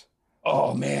 mid-lengthers?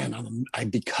 Oh man, I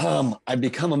become a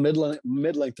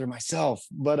mid-lengther myself,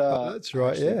 but that's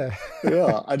right. Actually,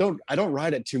 yeah. I don't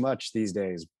ride it too much these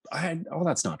days.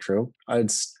 That's not true.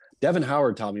 It's Devin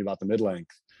Howard taught me about the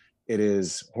mid-length, it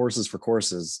is horses for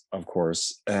courses, of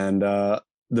course. And the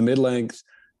mid length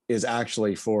is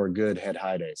actually for good head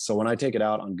high days. So when I take it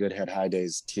out on good head high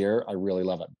days tier, I really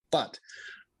love it. But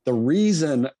the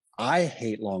reason I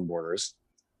hate longboarders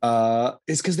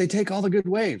is because they take all the good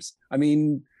waves. I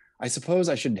mean, I suppose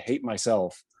I should hate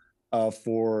myself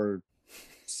for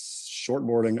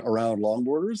shortboarding around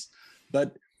longboarders,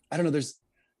 but I don't know.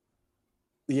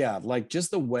 Like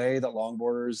just the way that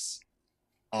longboarders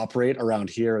operate around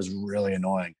here is really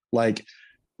annoying. Like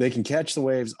they can catch the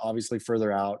waves obviously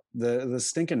further out. The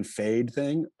stinking fade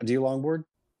thing. Do you longboard?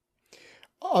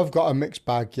 I've got a mixed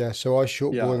bag, yeah. So I Yeah,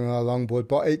 shortboard and I longboard,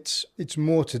 but it's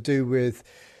more to do with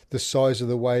the size of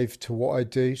the wave to what I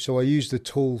do. So I use the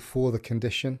tool for the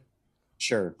condition.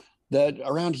 sure. That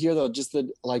around here though, just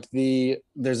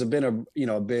there's been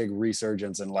a big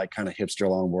resurgence in like kind of hipster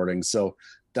longboarding. So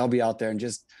they'll be out there and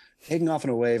just taking off in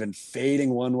a wave and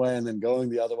fading one way and then going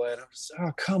the other way. And I'm just,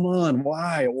 oh, come on,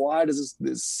 why? Why does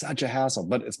this is such a hassle?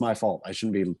 But it's my fault. I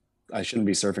shouldn't be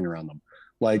surfing around them.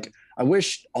 Like I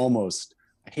wish almost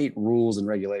I hate rules and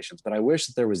regulations, but I wish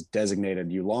that there was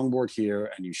designated you longboard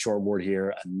here and you shortboard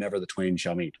here and never the twain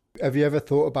shall meet. Have you ever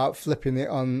thought about flipping it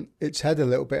on its head a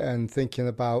little bit and thinking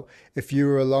about if you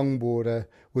were a longboarder,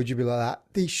 would you be like that?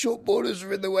 These shortboarders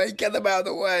are in the way, get them out of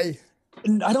the way.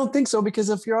 I don't think so, because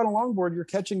if you're on a longboard, you're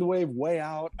catching the wave way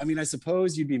out. I mean, I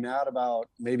suppose you'd be mad about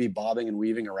maybe bobbing and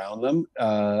weaving around them.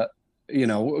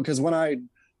 Because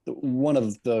one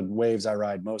of the waves I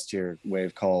ride most here,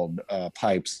 wave called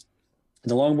pipes,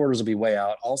 the longboarders will be way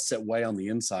out. I'll sit way on the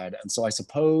inside. And so I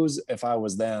suppose if I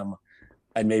was them,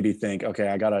 I'd maybe think,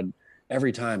 okay,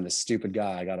 every time this stupid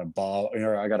guy, I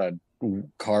gotta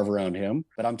carve around him,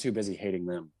 but I'm too busy hating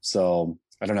them. So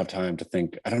I don't have time to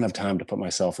think. I don't have time to put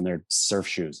myself in their surf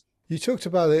shoes. You talked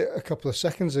about it a couple of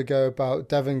seconds ago about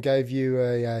Devon gave you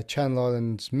a Channel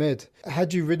Islands mid.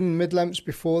 Had you ridden mid lengths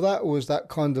before that, or was that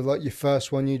kind of like your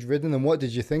first one you'd ridden? And what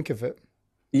did you think of it?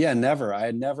 Yeah, never.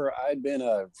 I'd been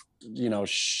a,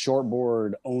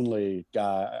 shortboard only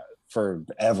guy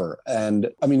forever. And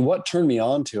I mean, what turned me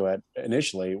on to it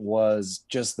initially was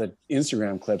just the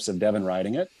Instagram clips of Devon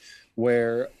riding it,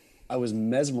 where I was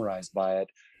mesmerized by it.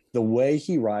 The way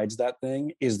he rides that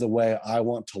thing is the way I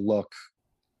want to look,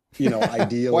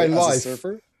 ideally as a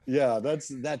surfer. Yeah,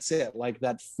 that's it. Like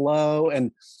that flow.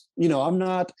 And,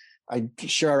 I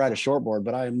ride a shortboard,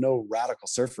 but I am no radical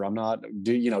surfer. I'm not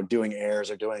doing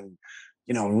airs or doing,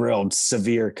 real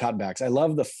severe cutbacks. I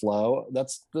love the flow.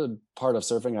 That's the part of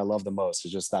surfing I love the most,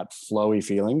 is just that flowy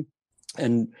feeling.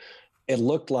 And it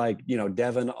looked like,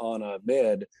 Devon on a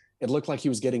mid, it looked like he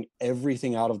was getting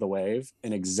everything out of the wave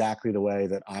in exactly the way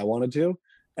that I wanted to.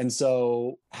 And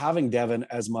so having Devon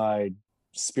as my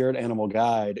spirit animal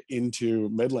guide into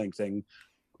mid-lengthing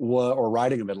or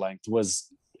riding a mid-length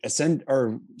was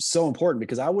so important,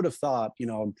 because I would have thought,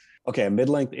 okay, a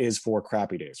mid-length is for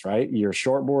crappy days, right? Your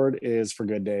shortboard is for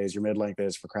good days, your mid-length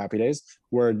is for crappy days.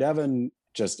 Where Devon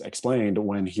just explained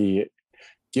when he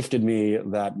gifted me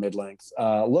that mid-length,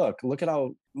 look at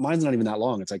how mine's not even that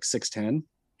long. It's like 6'10".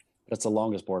 That's the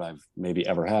longest board I've maybe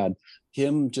ever had.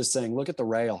 Him just saying, look at the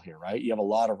rail here, right? You have a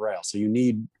lot of rail, so you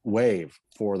need wave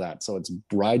for that. So it's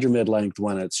ride your mid-length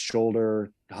when it's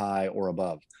shoulder high or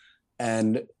above.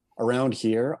 And around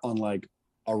here on like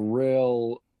a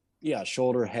real,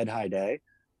 shoulder head high day,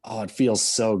 oh, it feels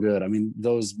so good. I mean,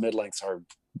 those mid-lengths are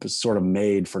sort of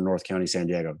made for North County, San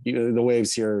Diego. The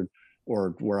waves here,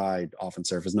 or where I often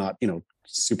surf, is not,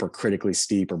 super critically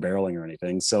steep or barreling or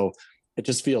anything. So it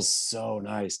just feels so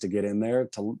nice to get in there,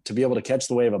 to be able to catch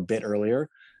the wave a bit earlier,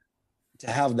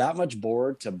 to have that much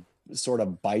board to sort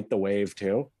of bite the wave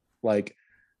too. Like,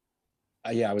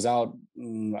 I was out,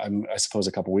 I suppose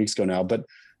a couple weeks ago now, but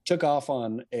took off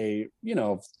on a,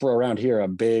 for around here, a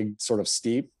big sort of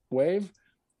steep wave.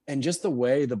 And just the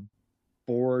way the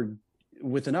board,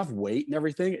 with enough weight and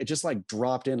everything, it just like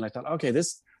dropped in. And I thought, okay,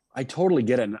 I totally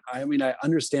get it. And I mean, I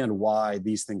understand why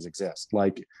these things exist.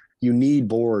 Like, you need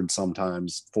board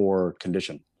sometimes for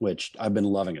condition, which I've been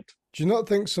loving it. Do you not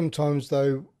think sometimes,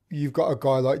 though, you've got a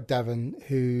guy like Devon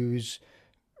who's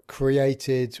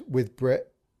created with Brit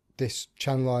this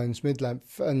Channel Islands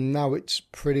mid-length, and now it's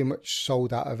pretty much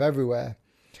sold out of everywhere.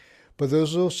 But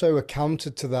there's also a counter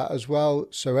to that as well.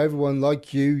 So everyone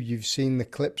like you've seen the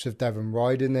clips of Devon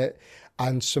riding it,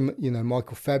 and some,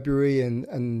 Michael February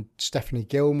and Stephanie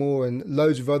Gilmore and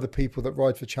loads of other people that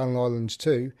ride for Channel Islands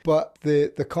too. But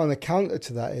the kind of counter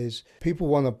to that is people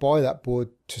want to buy that board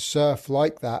to surf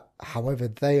like that. However,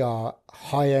 they are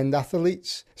high-end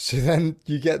athletes. So then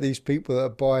you get these people that are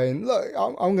buying, look,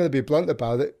 I'm going to be blunt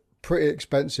about it, pretty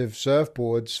expensive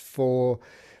surfboards for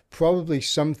probably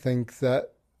something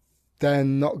that they're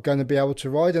not going to be able to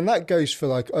ride. And that goes for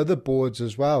like other boards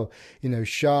as well. You know,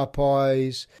 Sharp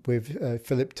Eyes with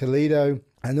Philip Toledo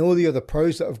and all the other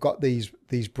pros that have got these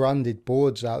branded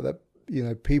boards out that, you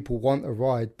know, people want to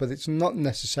ride, but it's not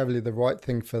necessarily the right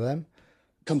thing for them.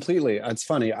 Completely. It's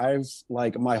funny. I've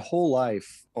like my whole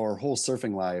life or whole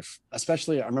surfing life,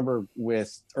 especially I remember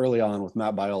with early on with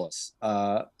Matt Biolos,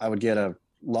 I would get a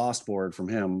Lost board from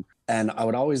him and I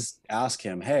would always ask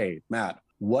him, hey, Matt,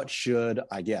 what should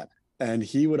I get? And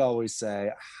he would always say,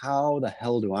 how the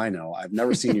hell do I know? I've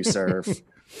never seen you surf.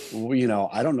 You know,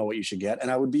 I don't know what you should get.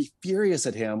 And I would be furious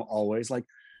at him always, like,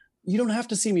 you don't have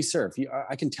to see me surf.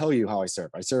 I can tell you how I surf.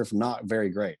 I surf not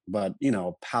very great, but, you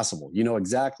know, passable. You know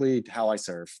exactly how I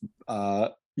surf.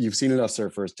 You've seen enough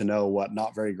surfers to know what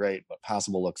not very great, but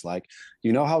passable looks like.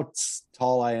 You know how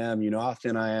tall I am. You know how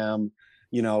thin I am.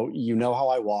 You know how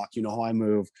I walk. You know how I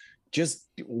move. Just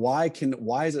why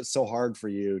is it so hard for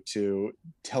you to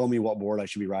tell me what board I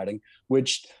should be riding?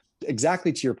 Which,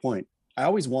 exactly to your point, I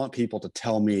always want people to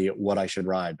tell me what I should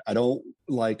ride. I don't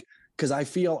like, because I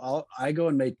feel I go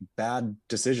and make bad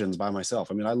decisions by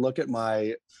myself. I mean, I look at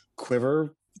my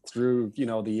quiver through, you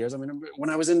know, the years. I mean, when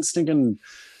I was in stinking,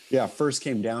 first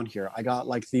came down here, I got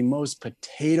like the most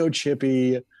potato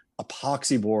chippy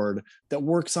epoxy board that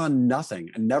works on nothing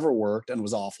and never worked and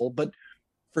was awful. But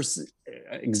for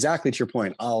exactly to your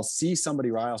point, I'll see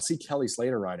somebody ride, I'll see Kelly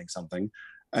Slater riding something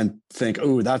and think,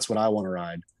 oh, that's what I want to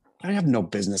ride. I have no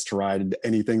business to ride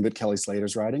anything that Kelly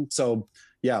Slater's riding. So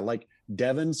yeah, like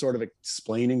Devin sort of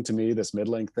explaining to me this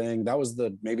mid-length thing, that was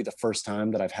maybe the first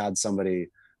time that I've had somebody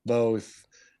both,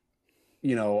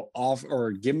 you know, off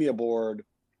or give me a board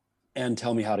and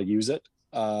tell me how to use it,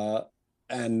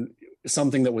 and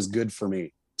something that was good for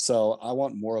me. So I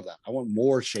want more of that. I want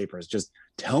more shapers. Just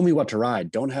tell me what to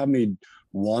ride. Don't have me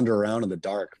wander around in the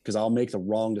dark, because I'll make the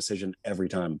wrong decision every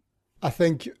time. I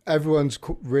think everyone's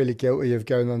really guilty of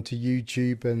going onto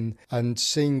YouTube and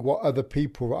seeing what other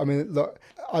people. I mean, look,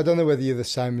 I don't know whether you're the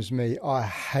same as me. I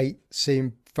hate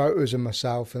seeing photos of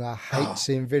myself and I hate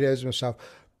seeing videos of myself,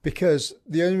 because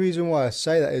the only reason why I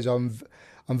say that is I'm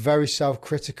very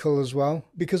self-critical as well,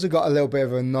 because I've got a little bit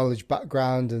of a knowledge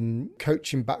background and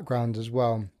coaching background as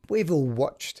well. We've all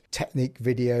watched technique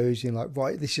videos, you know, like,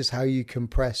 right, this is how you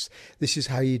compress. This is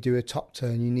how you do a top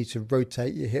turn. You need to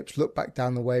rotate your hips, look back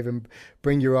down the wave and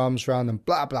bring your arms around and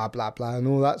blah, blah, blah, blah, and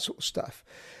all that sort of stuff.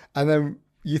 And then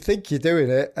you think you're doing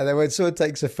it. And then when someone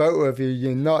takes a photo of you,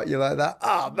 you're not. You're like that.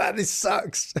 Oh, man, this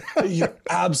sucks. You're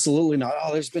absolutely not.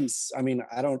 Oh,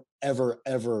 I don't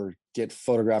ever get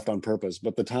photographed on purpose,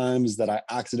 but the times that I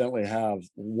accidentally have,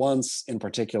 once in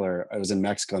particular, I was in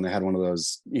Mexico and they had one of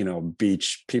those, you know,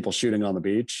 beach people shooting on the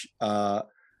beach.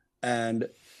 And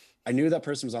I knew that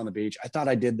person was on the beach. I thought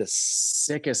I did the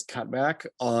sickest cutback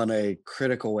on a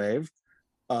critical wave,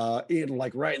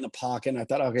 like right in the pocket. And I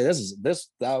thought, okay,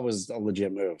 that was a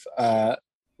legit move.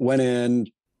 Went in,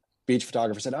 beach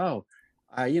photographer said, oh,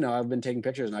 I've been taking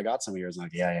pictures and I got some of yours. And I'm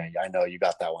like, yeah, I know you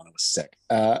got that one. It was sick.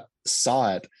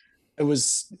 Saw it. It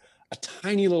was a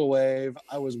tiny little wave.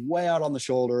 I was way out on the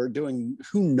shoulder doing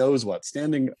who knows what,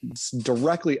 standing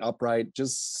directly upright,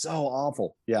 just so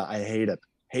awful. Yeah, I hate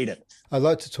it. I'd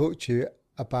like to talk to you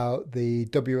about the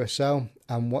WSL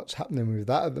and what's happening with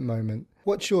that at the moment.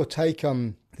 What's your take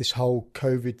on this whole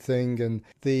COVID thing and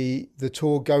the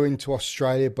tour going to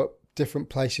Australia, but different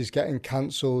places getting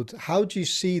cancelled? How do you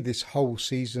see this whole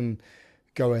season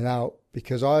going out?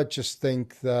 Because I just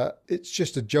think that it's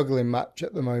just a juggling match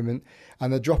at the moment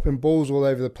and they're dropping balls all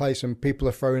over the place and people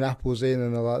are throwing apples in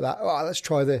and they're like that. Oh, let's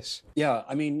try this. Yeah.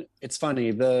 I mean, it's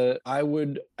funny. I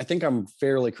think I'm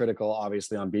fairly critical,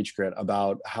 obviously, on Beach Grit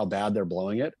about how bad they're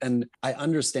blowing it. And I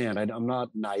understand, I'm not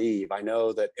naive. I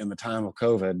know that in the time of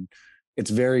COVID, it's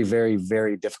very, very,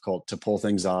 very difficult to pull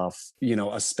things off, you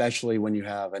know, especially when you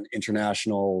have an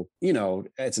international, you know,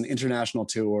 it's an international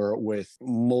tour with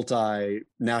multi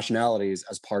nationalities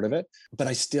as part of it. But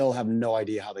I still have no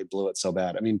idea how they blew it so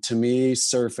bad. I mean, to me,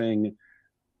 surfing,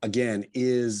 again,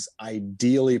 is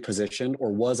ideally positioned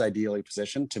or was ideally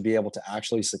positioned to be able to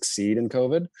actually succeed in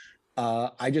COVID.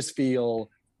 I just feel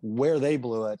where they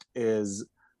blew it is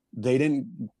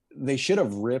they should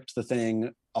have ripped the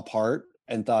thing apart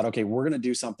and thought, okay, we're going to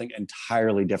do something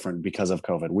entirely different because of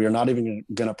COVID. We are not even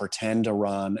going to pretend to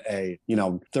run a,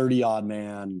 30 odd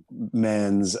man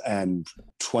men's and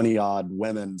 20 odd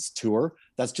women's tour.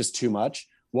 That's just too much.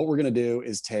 What we're going to do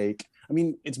is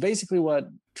it's basically what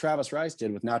Travis Rice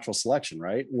did with Natural Selection,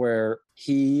 right? Where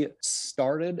he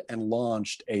started and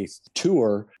launched a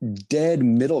tour dead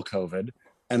middle COVID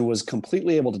and was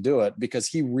completely able to do it because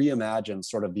he reimagined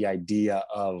sort of the idea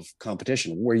of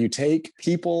competition, where you take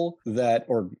people that,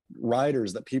 or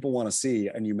riders that people want to see,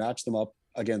 and you match them up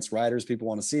against riders people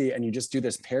want to see, and you just do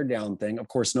this pared down thing. Of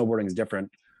course, snowboarding is different,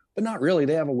 but not really.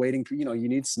 They have a waiting, you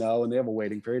need snow and they have a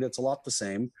waiting period. It's a lot the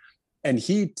same. And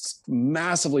he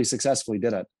massively successfully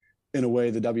did it in a way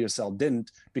the WSL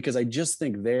didn't, because I just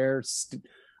think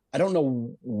I don't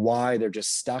know why they're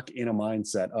just stuck in a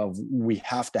mindset of we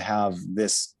have to have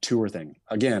this tour thing.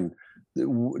 Again,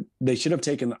 they should have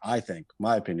taken, I think,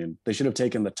 my opinion, they should have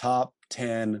taken the top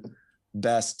 10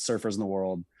 best surfers in the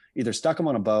world, either stuck them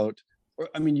on a boat, or,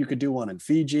 I mean, you could do one in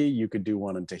Fiji, you could do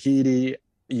one in Tahiti,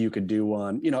 you could do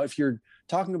one, if you're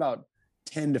talking about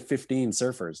 10 to 15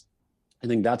 surfers, I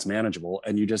think that's manageable.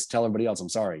 And you just tell everybody else, I'm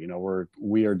sorry,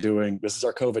 we are doing, this is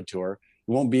our COVID tour.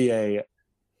 It won't be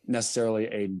necessarily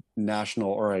a national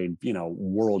or a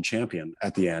world champion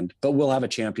at the end, but we'll have a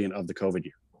champion of the COVID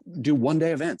year. Do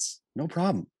one-day events, no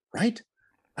problem, right?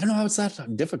 I don't know how it's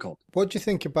that difficult. What do you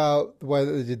think about the way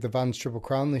that they did the Vans Triple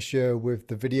Crown this year with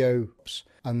the videos,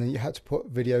 and then you had to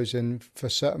put videos in for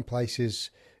certain places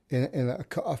in a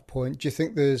cut-off point? Do you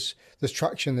think there's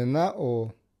traction in that,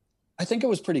 or? I think it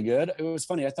was pretty good. It was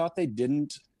funny.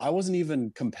 I wasn't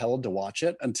even compelled to watch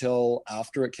it until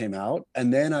after it came out.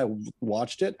 And then I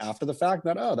watched it after the fact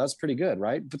that, oh, that's pretty good,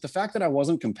 right? But the fact that I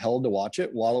wasn't compelled to watch it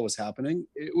while it was happening,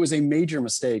 it was a major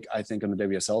mistake, I think, on the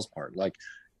WSL's part. Like,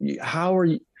 how are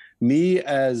you, me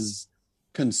as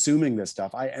consuming this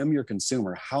stuff, I am your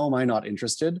consumer. How am I not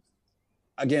interested?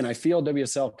 Again, I feel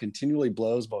WSL continually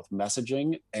blows both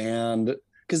messaging and,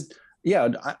 because, yeah,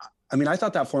 I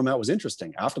thought that format was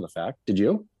interesting after the fact. Did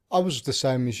you? I was the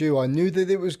same as you. I knew that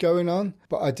it was going on,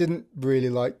 but I didn't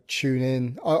really tune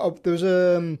in.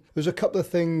 There was a couple of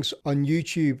things on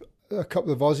YouTube. A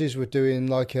couple of Aussies were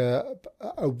doing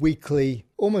a weekly,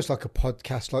 almost like a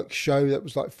podcast show that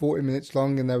was 40 minutes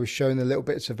long, and they were showing the little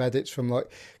bits of edits from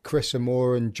Chris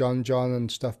Amore and John and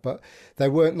stuff, but they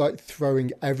weren't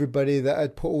throwing everybody that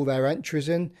had put all their entries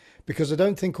in, because I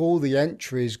don't think all the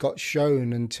entries got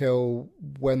shown until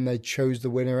when they chose the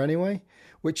winner anyway,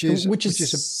 which is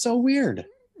so weird.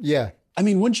 Yeah. I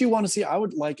mean, wouldn't you want to see, I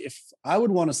would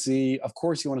want to see, of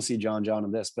course you want to see John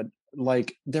in this, but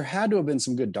there had to have been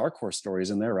some good dark horse stories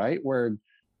in there, right? Where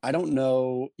I don't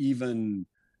know even,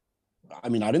 I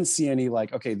didn't see any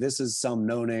okay, this is some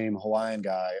no-name Hawaiian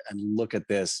guy and look at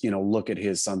this, look at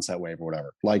his sunset wave or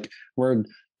whatever. Where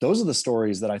those are the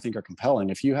stories that I think are compelling.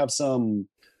 If you have some,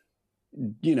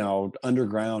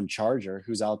 underground charger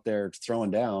who's out there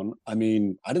throwing down, I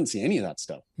didn't see any of that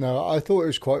stuff. No, I thought it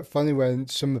was quite funny when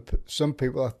some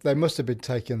people, they must have been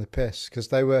taking the piss, because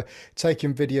they were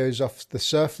taking videos off the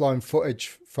Surfline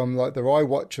footage from their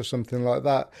iWatch or something like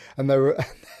that, and they were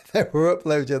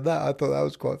uploading that. I thought that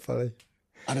was quite funny.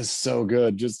 That is so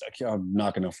good. I'm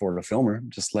not going to afford a filmer.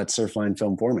 Just let Surfline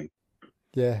film for me.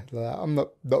 Yeah, I'm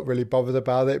not really bothered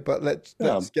about it, but let's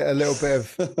get a little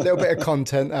bit of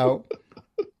content out.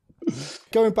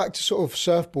 Going back to sort of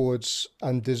surfboards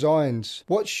and designs,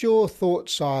 what's your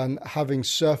thoughts on having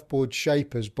surfboard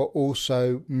shapers, but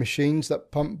also machines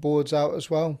that pump boards out as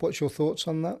well? What's your thoughts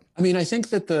on that? I think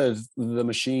that the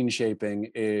machine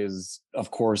shaping is, of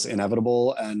course,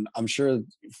 inevitable. And I'm sure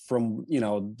from,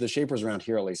 the shapers around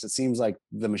here, at least, it seems like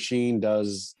the machine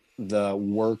does the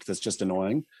work that's just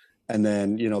annoying. And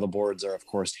then, the boards are, of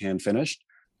course, hand finished.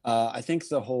 I think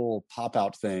the whole pop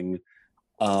out thing,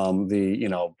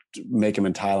 make them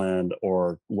in Thailand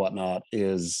or whatnot,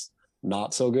 is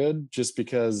not so good, just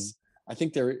because I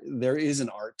think there is an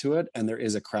art to it and there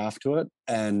is a craft to it.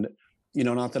 And,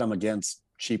 not that I'm against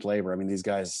cheap labor. These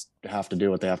guys have to do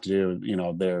what they have to do.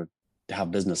 They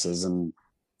have businesses and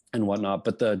whatnot.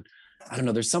 But I don't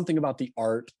know, there's something about the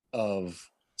art of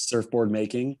surfboard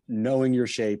making, knowing your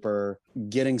shaper,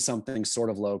 getting something sort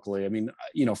of locally.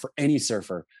 For any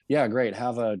surfer, yeah, great.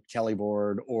 Have a Kelly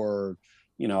board or,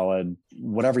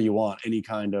 whatever you want, any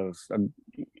kind of,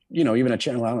 even at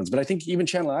Channel Islands. But I think even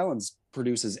Channel Islands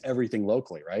produces everything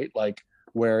locally, right?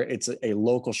 Where it's a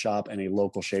local shop and a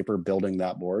local shaper building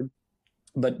that board.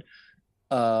 But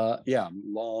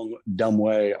long, dumb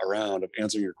way around of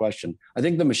answering your question. I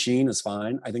think the machine is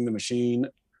fine. I think the machine,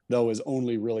 though, is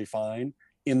only really fine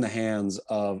in the hands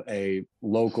of a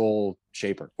local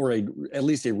shaper, or at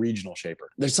least a regional shaper.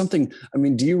 There's something,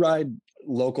 do you ride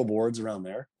local boards around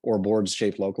there, or boards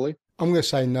shaped locally? I'm going to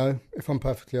say no, if I'm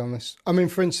perfectly honest.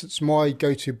 For instance, my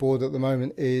go-to board at the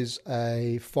moment is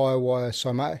a Firewire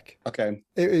Cymatic. Okay.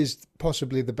 It is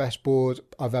possibly the best board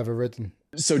I've ever ridden.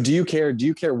 So do you care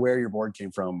where your board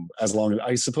came from? As long as,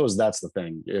 I suppose that's the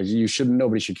thing. You shouldn't,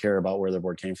 nobody should care about where their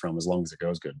board came from as long as it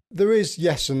goes good. There is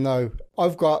yes and no.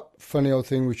 I've got, funny old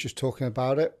thing, we were just talking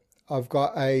about it. I've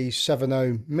got a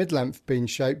 7.0 mid-length being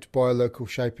shaped by a local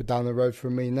shaper down the road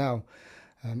from me now.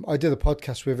 I did a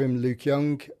podcast with him, Luke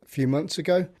Young, a few months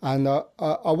ago, and I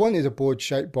wanted a board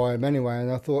shaped by him anyway,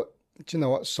 and I thought, do you know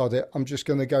what, sod it, I'm just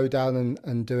going to go down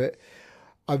and do it.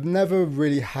 I've never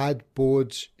really had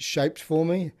boards shaped for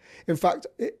me. In fact,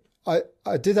 I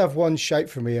did have one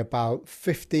shaped for me about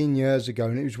 15 years ago,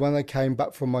 and it was when I came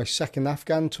back from my second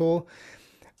Afghan tour,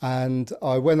 and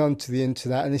I went onto the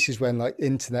internet, and this is when like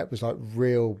internet was like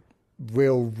real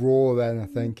raw then, I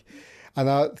think. And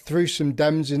I threw some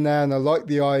dems in there, and I liked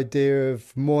the idea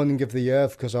of Morning of the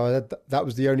Earth because that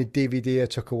was the only DVD I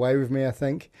took away with me, I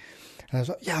think. And I was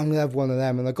like, yeah, I'm going to have one of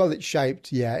them. And I got it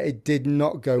shaped. Yeah, it did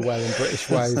not go well in British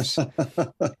waves.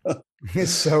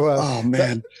 So, oh,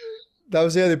 man. That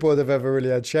was the only board I've ever really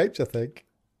had shaped, I think.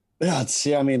 Yeah,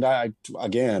 see, I mean,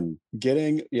 again,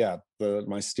 getting,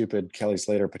 my stupid Kelly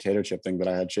Slater potato chip thing that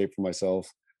I had shaped for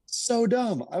myself. So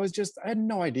dumb. I had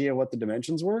no idea what the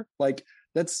dimensions were. Like,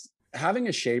 that's having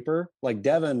a shaper, like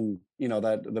Devin,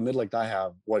 that the mid-length I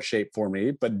have was shaped for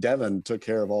me, but Devin took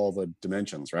care of all the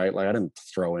dimensions, right? Like I didn't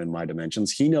throw in my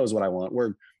dimensions. He knows what I want.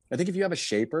 Where I think if you have a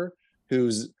shaper who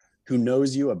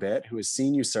knows you a bit, who has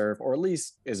seen you surf, or at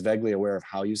least is vaguely aware of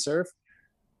how you surf,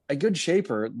 a good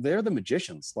shaper, they're the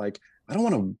magicians. Like, I don't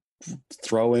want to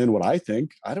throw in what I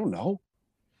think. I don't know.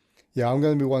 Yeah, I'm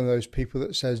going to be one of those people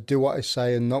that says, do what I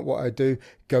say and not what I do.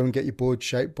 Go and get your board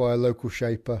shaped by a local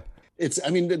shaper.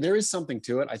 There is something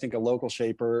to it. I think a local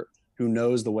shaper who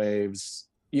knows the waves,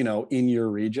 in your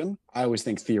region, I always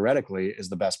think theoretically is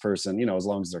the best person, as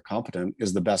long as they're competent,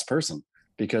 is the best person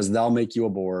because they'll make you a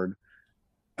board.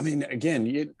 I mean,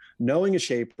 again, knowing a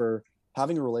shaper,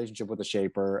 having a relationship with a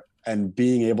shaper and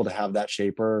being able to have that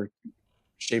shaper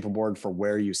shape a board for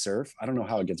where you surf. I don't know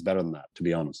how it gets better than that, to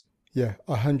be honest. Yeah,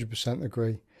 100%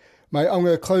 agree. Mate, I'm going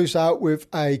to close out with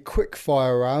a quick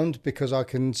fire round because I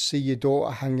can see your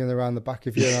daughter hanging around the back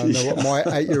of you, and I know what my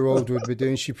 8-year-old would be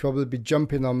doing. She'd probably be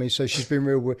jumping on me, so she's been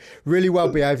really well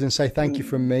behaved, and say thank you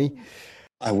from me.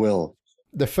 I will.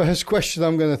 The first question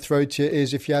I'm going to throw to you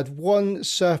is, if you had one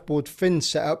surfboard fin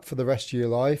set up for the rest of your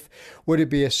life, would it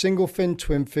be a single fin,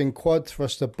 twin fin, quad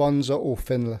thruster, bonzer, or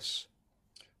finless?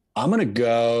 I'm going to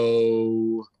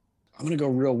go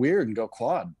real weird and go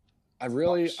quad. I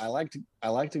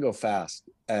like to go fast,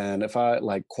 and if I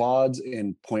like quads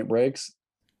in point breaks,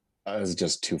 it's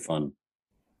just too fun.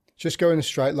 Just go in a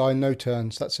straight line, no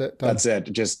turns. That's it. Done. That's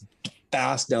it. Just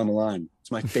fast down the line.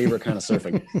 It's my favorite kind of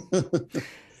surfing.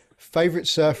 Favorite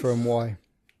surfer and why?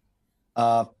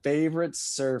 Favorite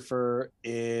surfer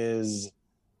is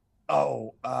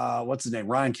what's his name?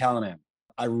 Ryan Callanan.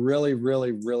 I really,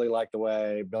 really, really like the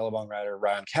way Billabong rider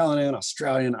Ryan Callanan,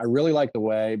 Australian. I really like the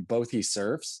way both he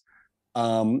surfs.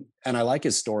 And I like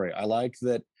his story. I like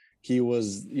that he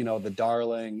was, the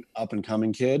darling up and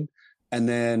coming kid, and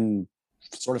then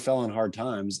sort of fell on hard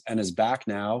times and is back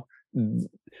now.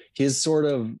 His sort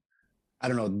of, I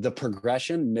don't know, the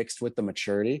progression mixed with the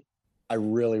maturity, I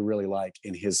really, really like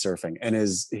in his surfing, and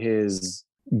his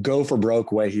go for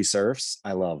broke way he surfs.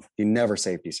 I love. He never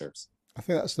safety surfs. I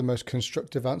think that's the most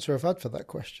constructive answer I've had for that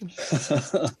question.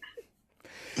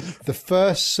 The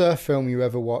first surf film you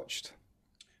ever watched?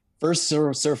 First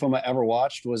surf film I ever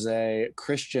watched was a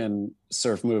Christian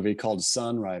surf movie called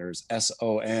Son Riders,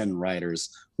 S-O-N Riders,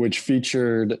 which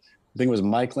featured, I think it was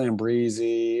Mike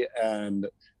Lambresi, and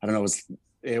I don't know,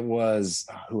 it was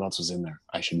who else was in there?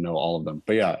 I should know all of them.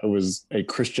 But yeah, it was a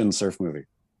Christian surf movie.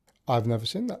 I've never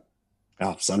seen that.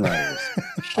 Oh, Son Riders.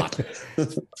 Hot.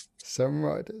 Son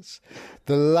Riders.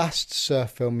 The last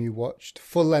surf film you watched,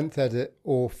 full length edit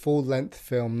or full length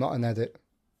film, not an edit?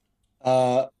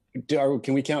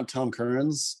 Can we count Tom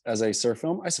Curren's as a surf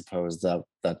film? I suppose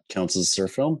that counts as a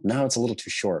surf film. Now it's a little too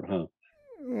short, huh?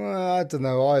 Well, I don't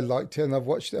know. I liked it, and I've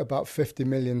watched it about 50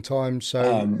 million times.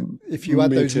 So if you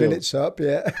add those minutes up,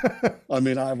 yeah. I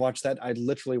mean, I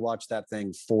literally watched that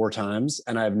thing 4 times,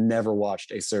 and I've never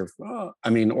watched a surf. Or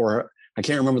I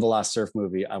can't remember the last surf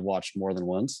movie I've watched more than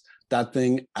once. That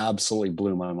thing absolutely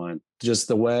blew my mind. Just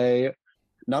the way,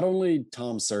 not only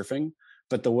Tom surfing,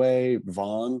 but the way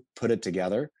Vaughn put it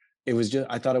together. It was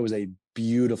I thought it was a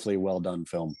beautifully well done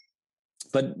film.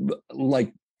 But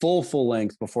like full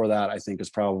length before that, I think is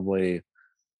probably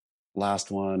last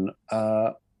one.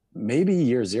 Maybe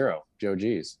Year Zero, Joe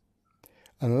G's.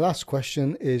 And the last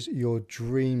question is your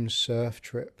dream surf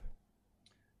trip.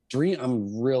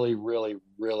 I'm really, really,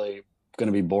 really going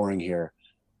to be boring here.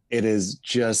 It is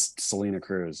just Salina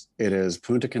Cruz. It is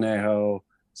Punta Conejo,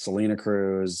 Salina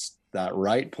Cruz. That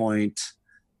right point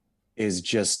is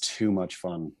just too much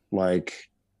fun. Like,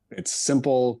 it's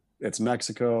simple, it's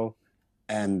Mexico,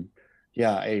 and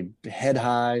yeah, a head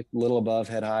high, little above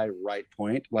head high, right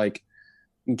point. Like,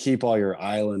 you can keep all your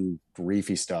island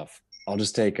reefy stuff. I'll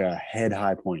just take a head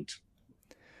high point.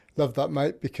 Love that,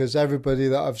 mate, because everybody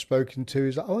that I've spoken to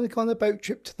is like, I want to go on a boat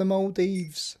trip to the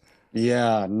Maldives.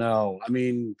 Yeah, no, I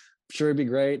mean, sure, it'd be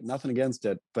great. Nothing against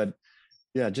it, but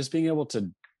yeah, just being able to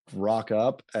rock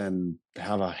up and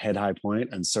have a head high point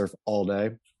and surf all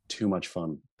day, too much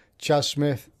fun. Chas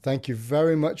Smith, thank you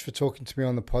very much for talking to me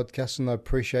on the podcast, and I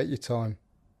appreciate your time.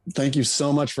 Thank you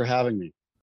so much for having me.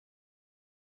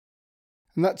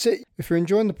 And that's it. If you're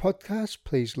enjoying the podcast,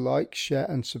 please like, share,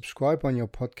 and subscribe on your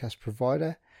podcast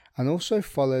provider, and also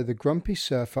follow the Grumpy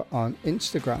Surfer on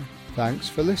Instagram. Thanks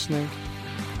for listening.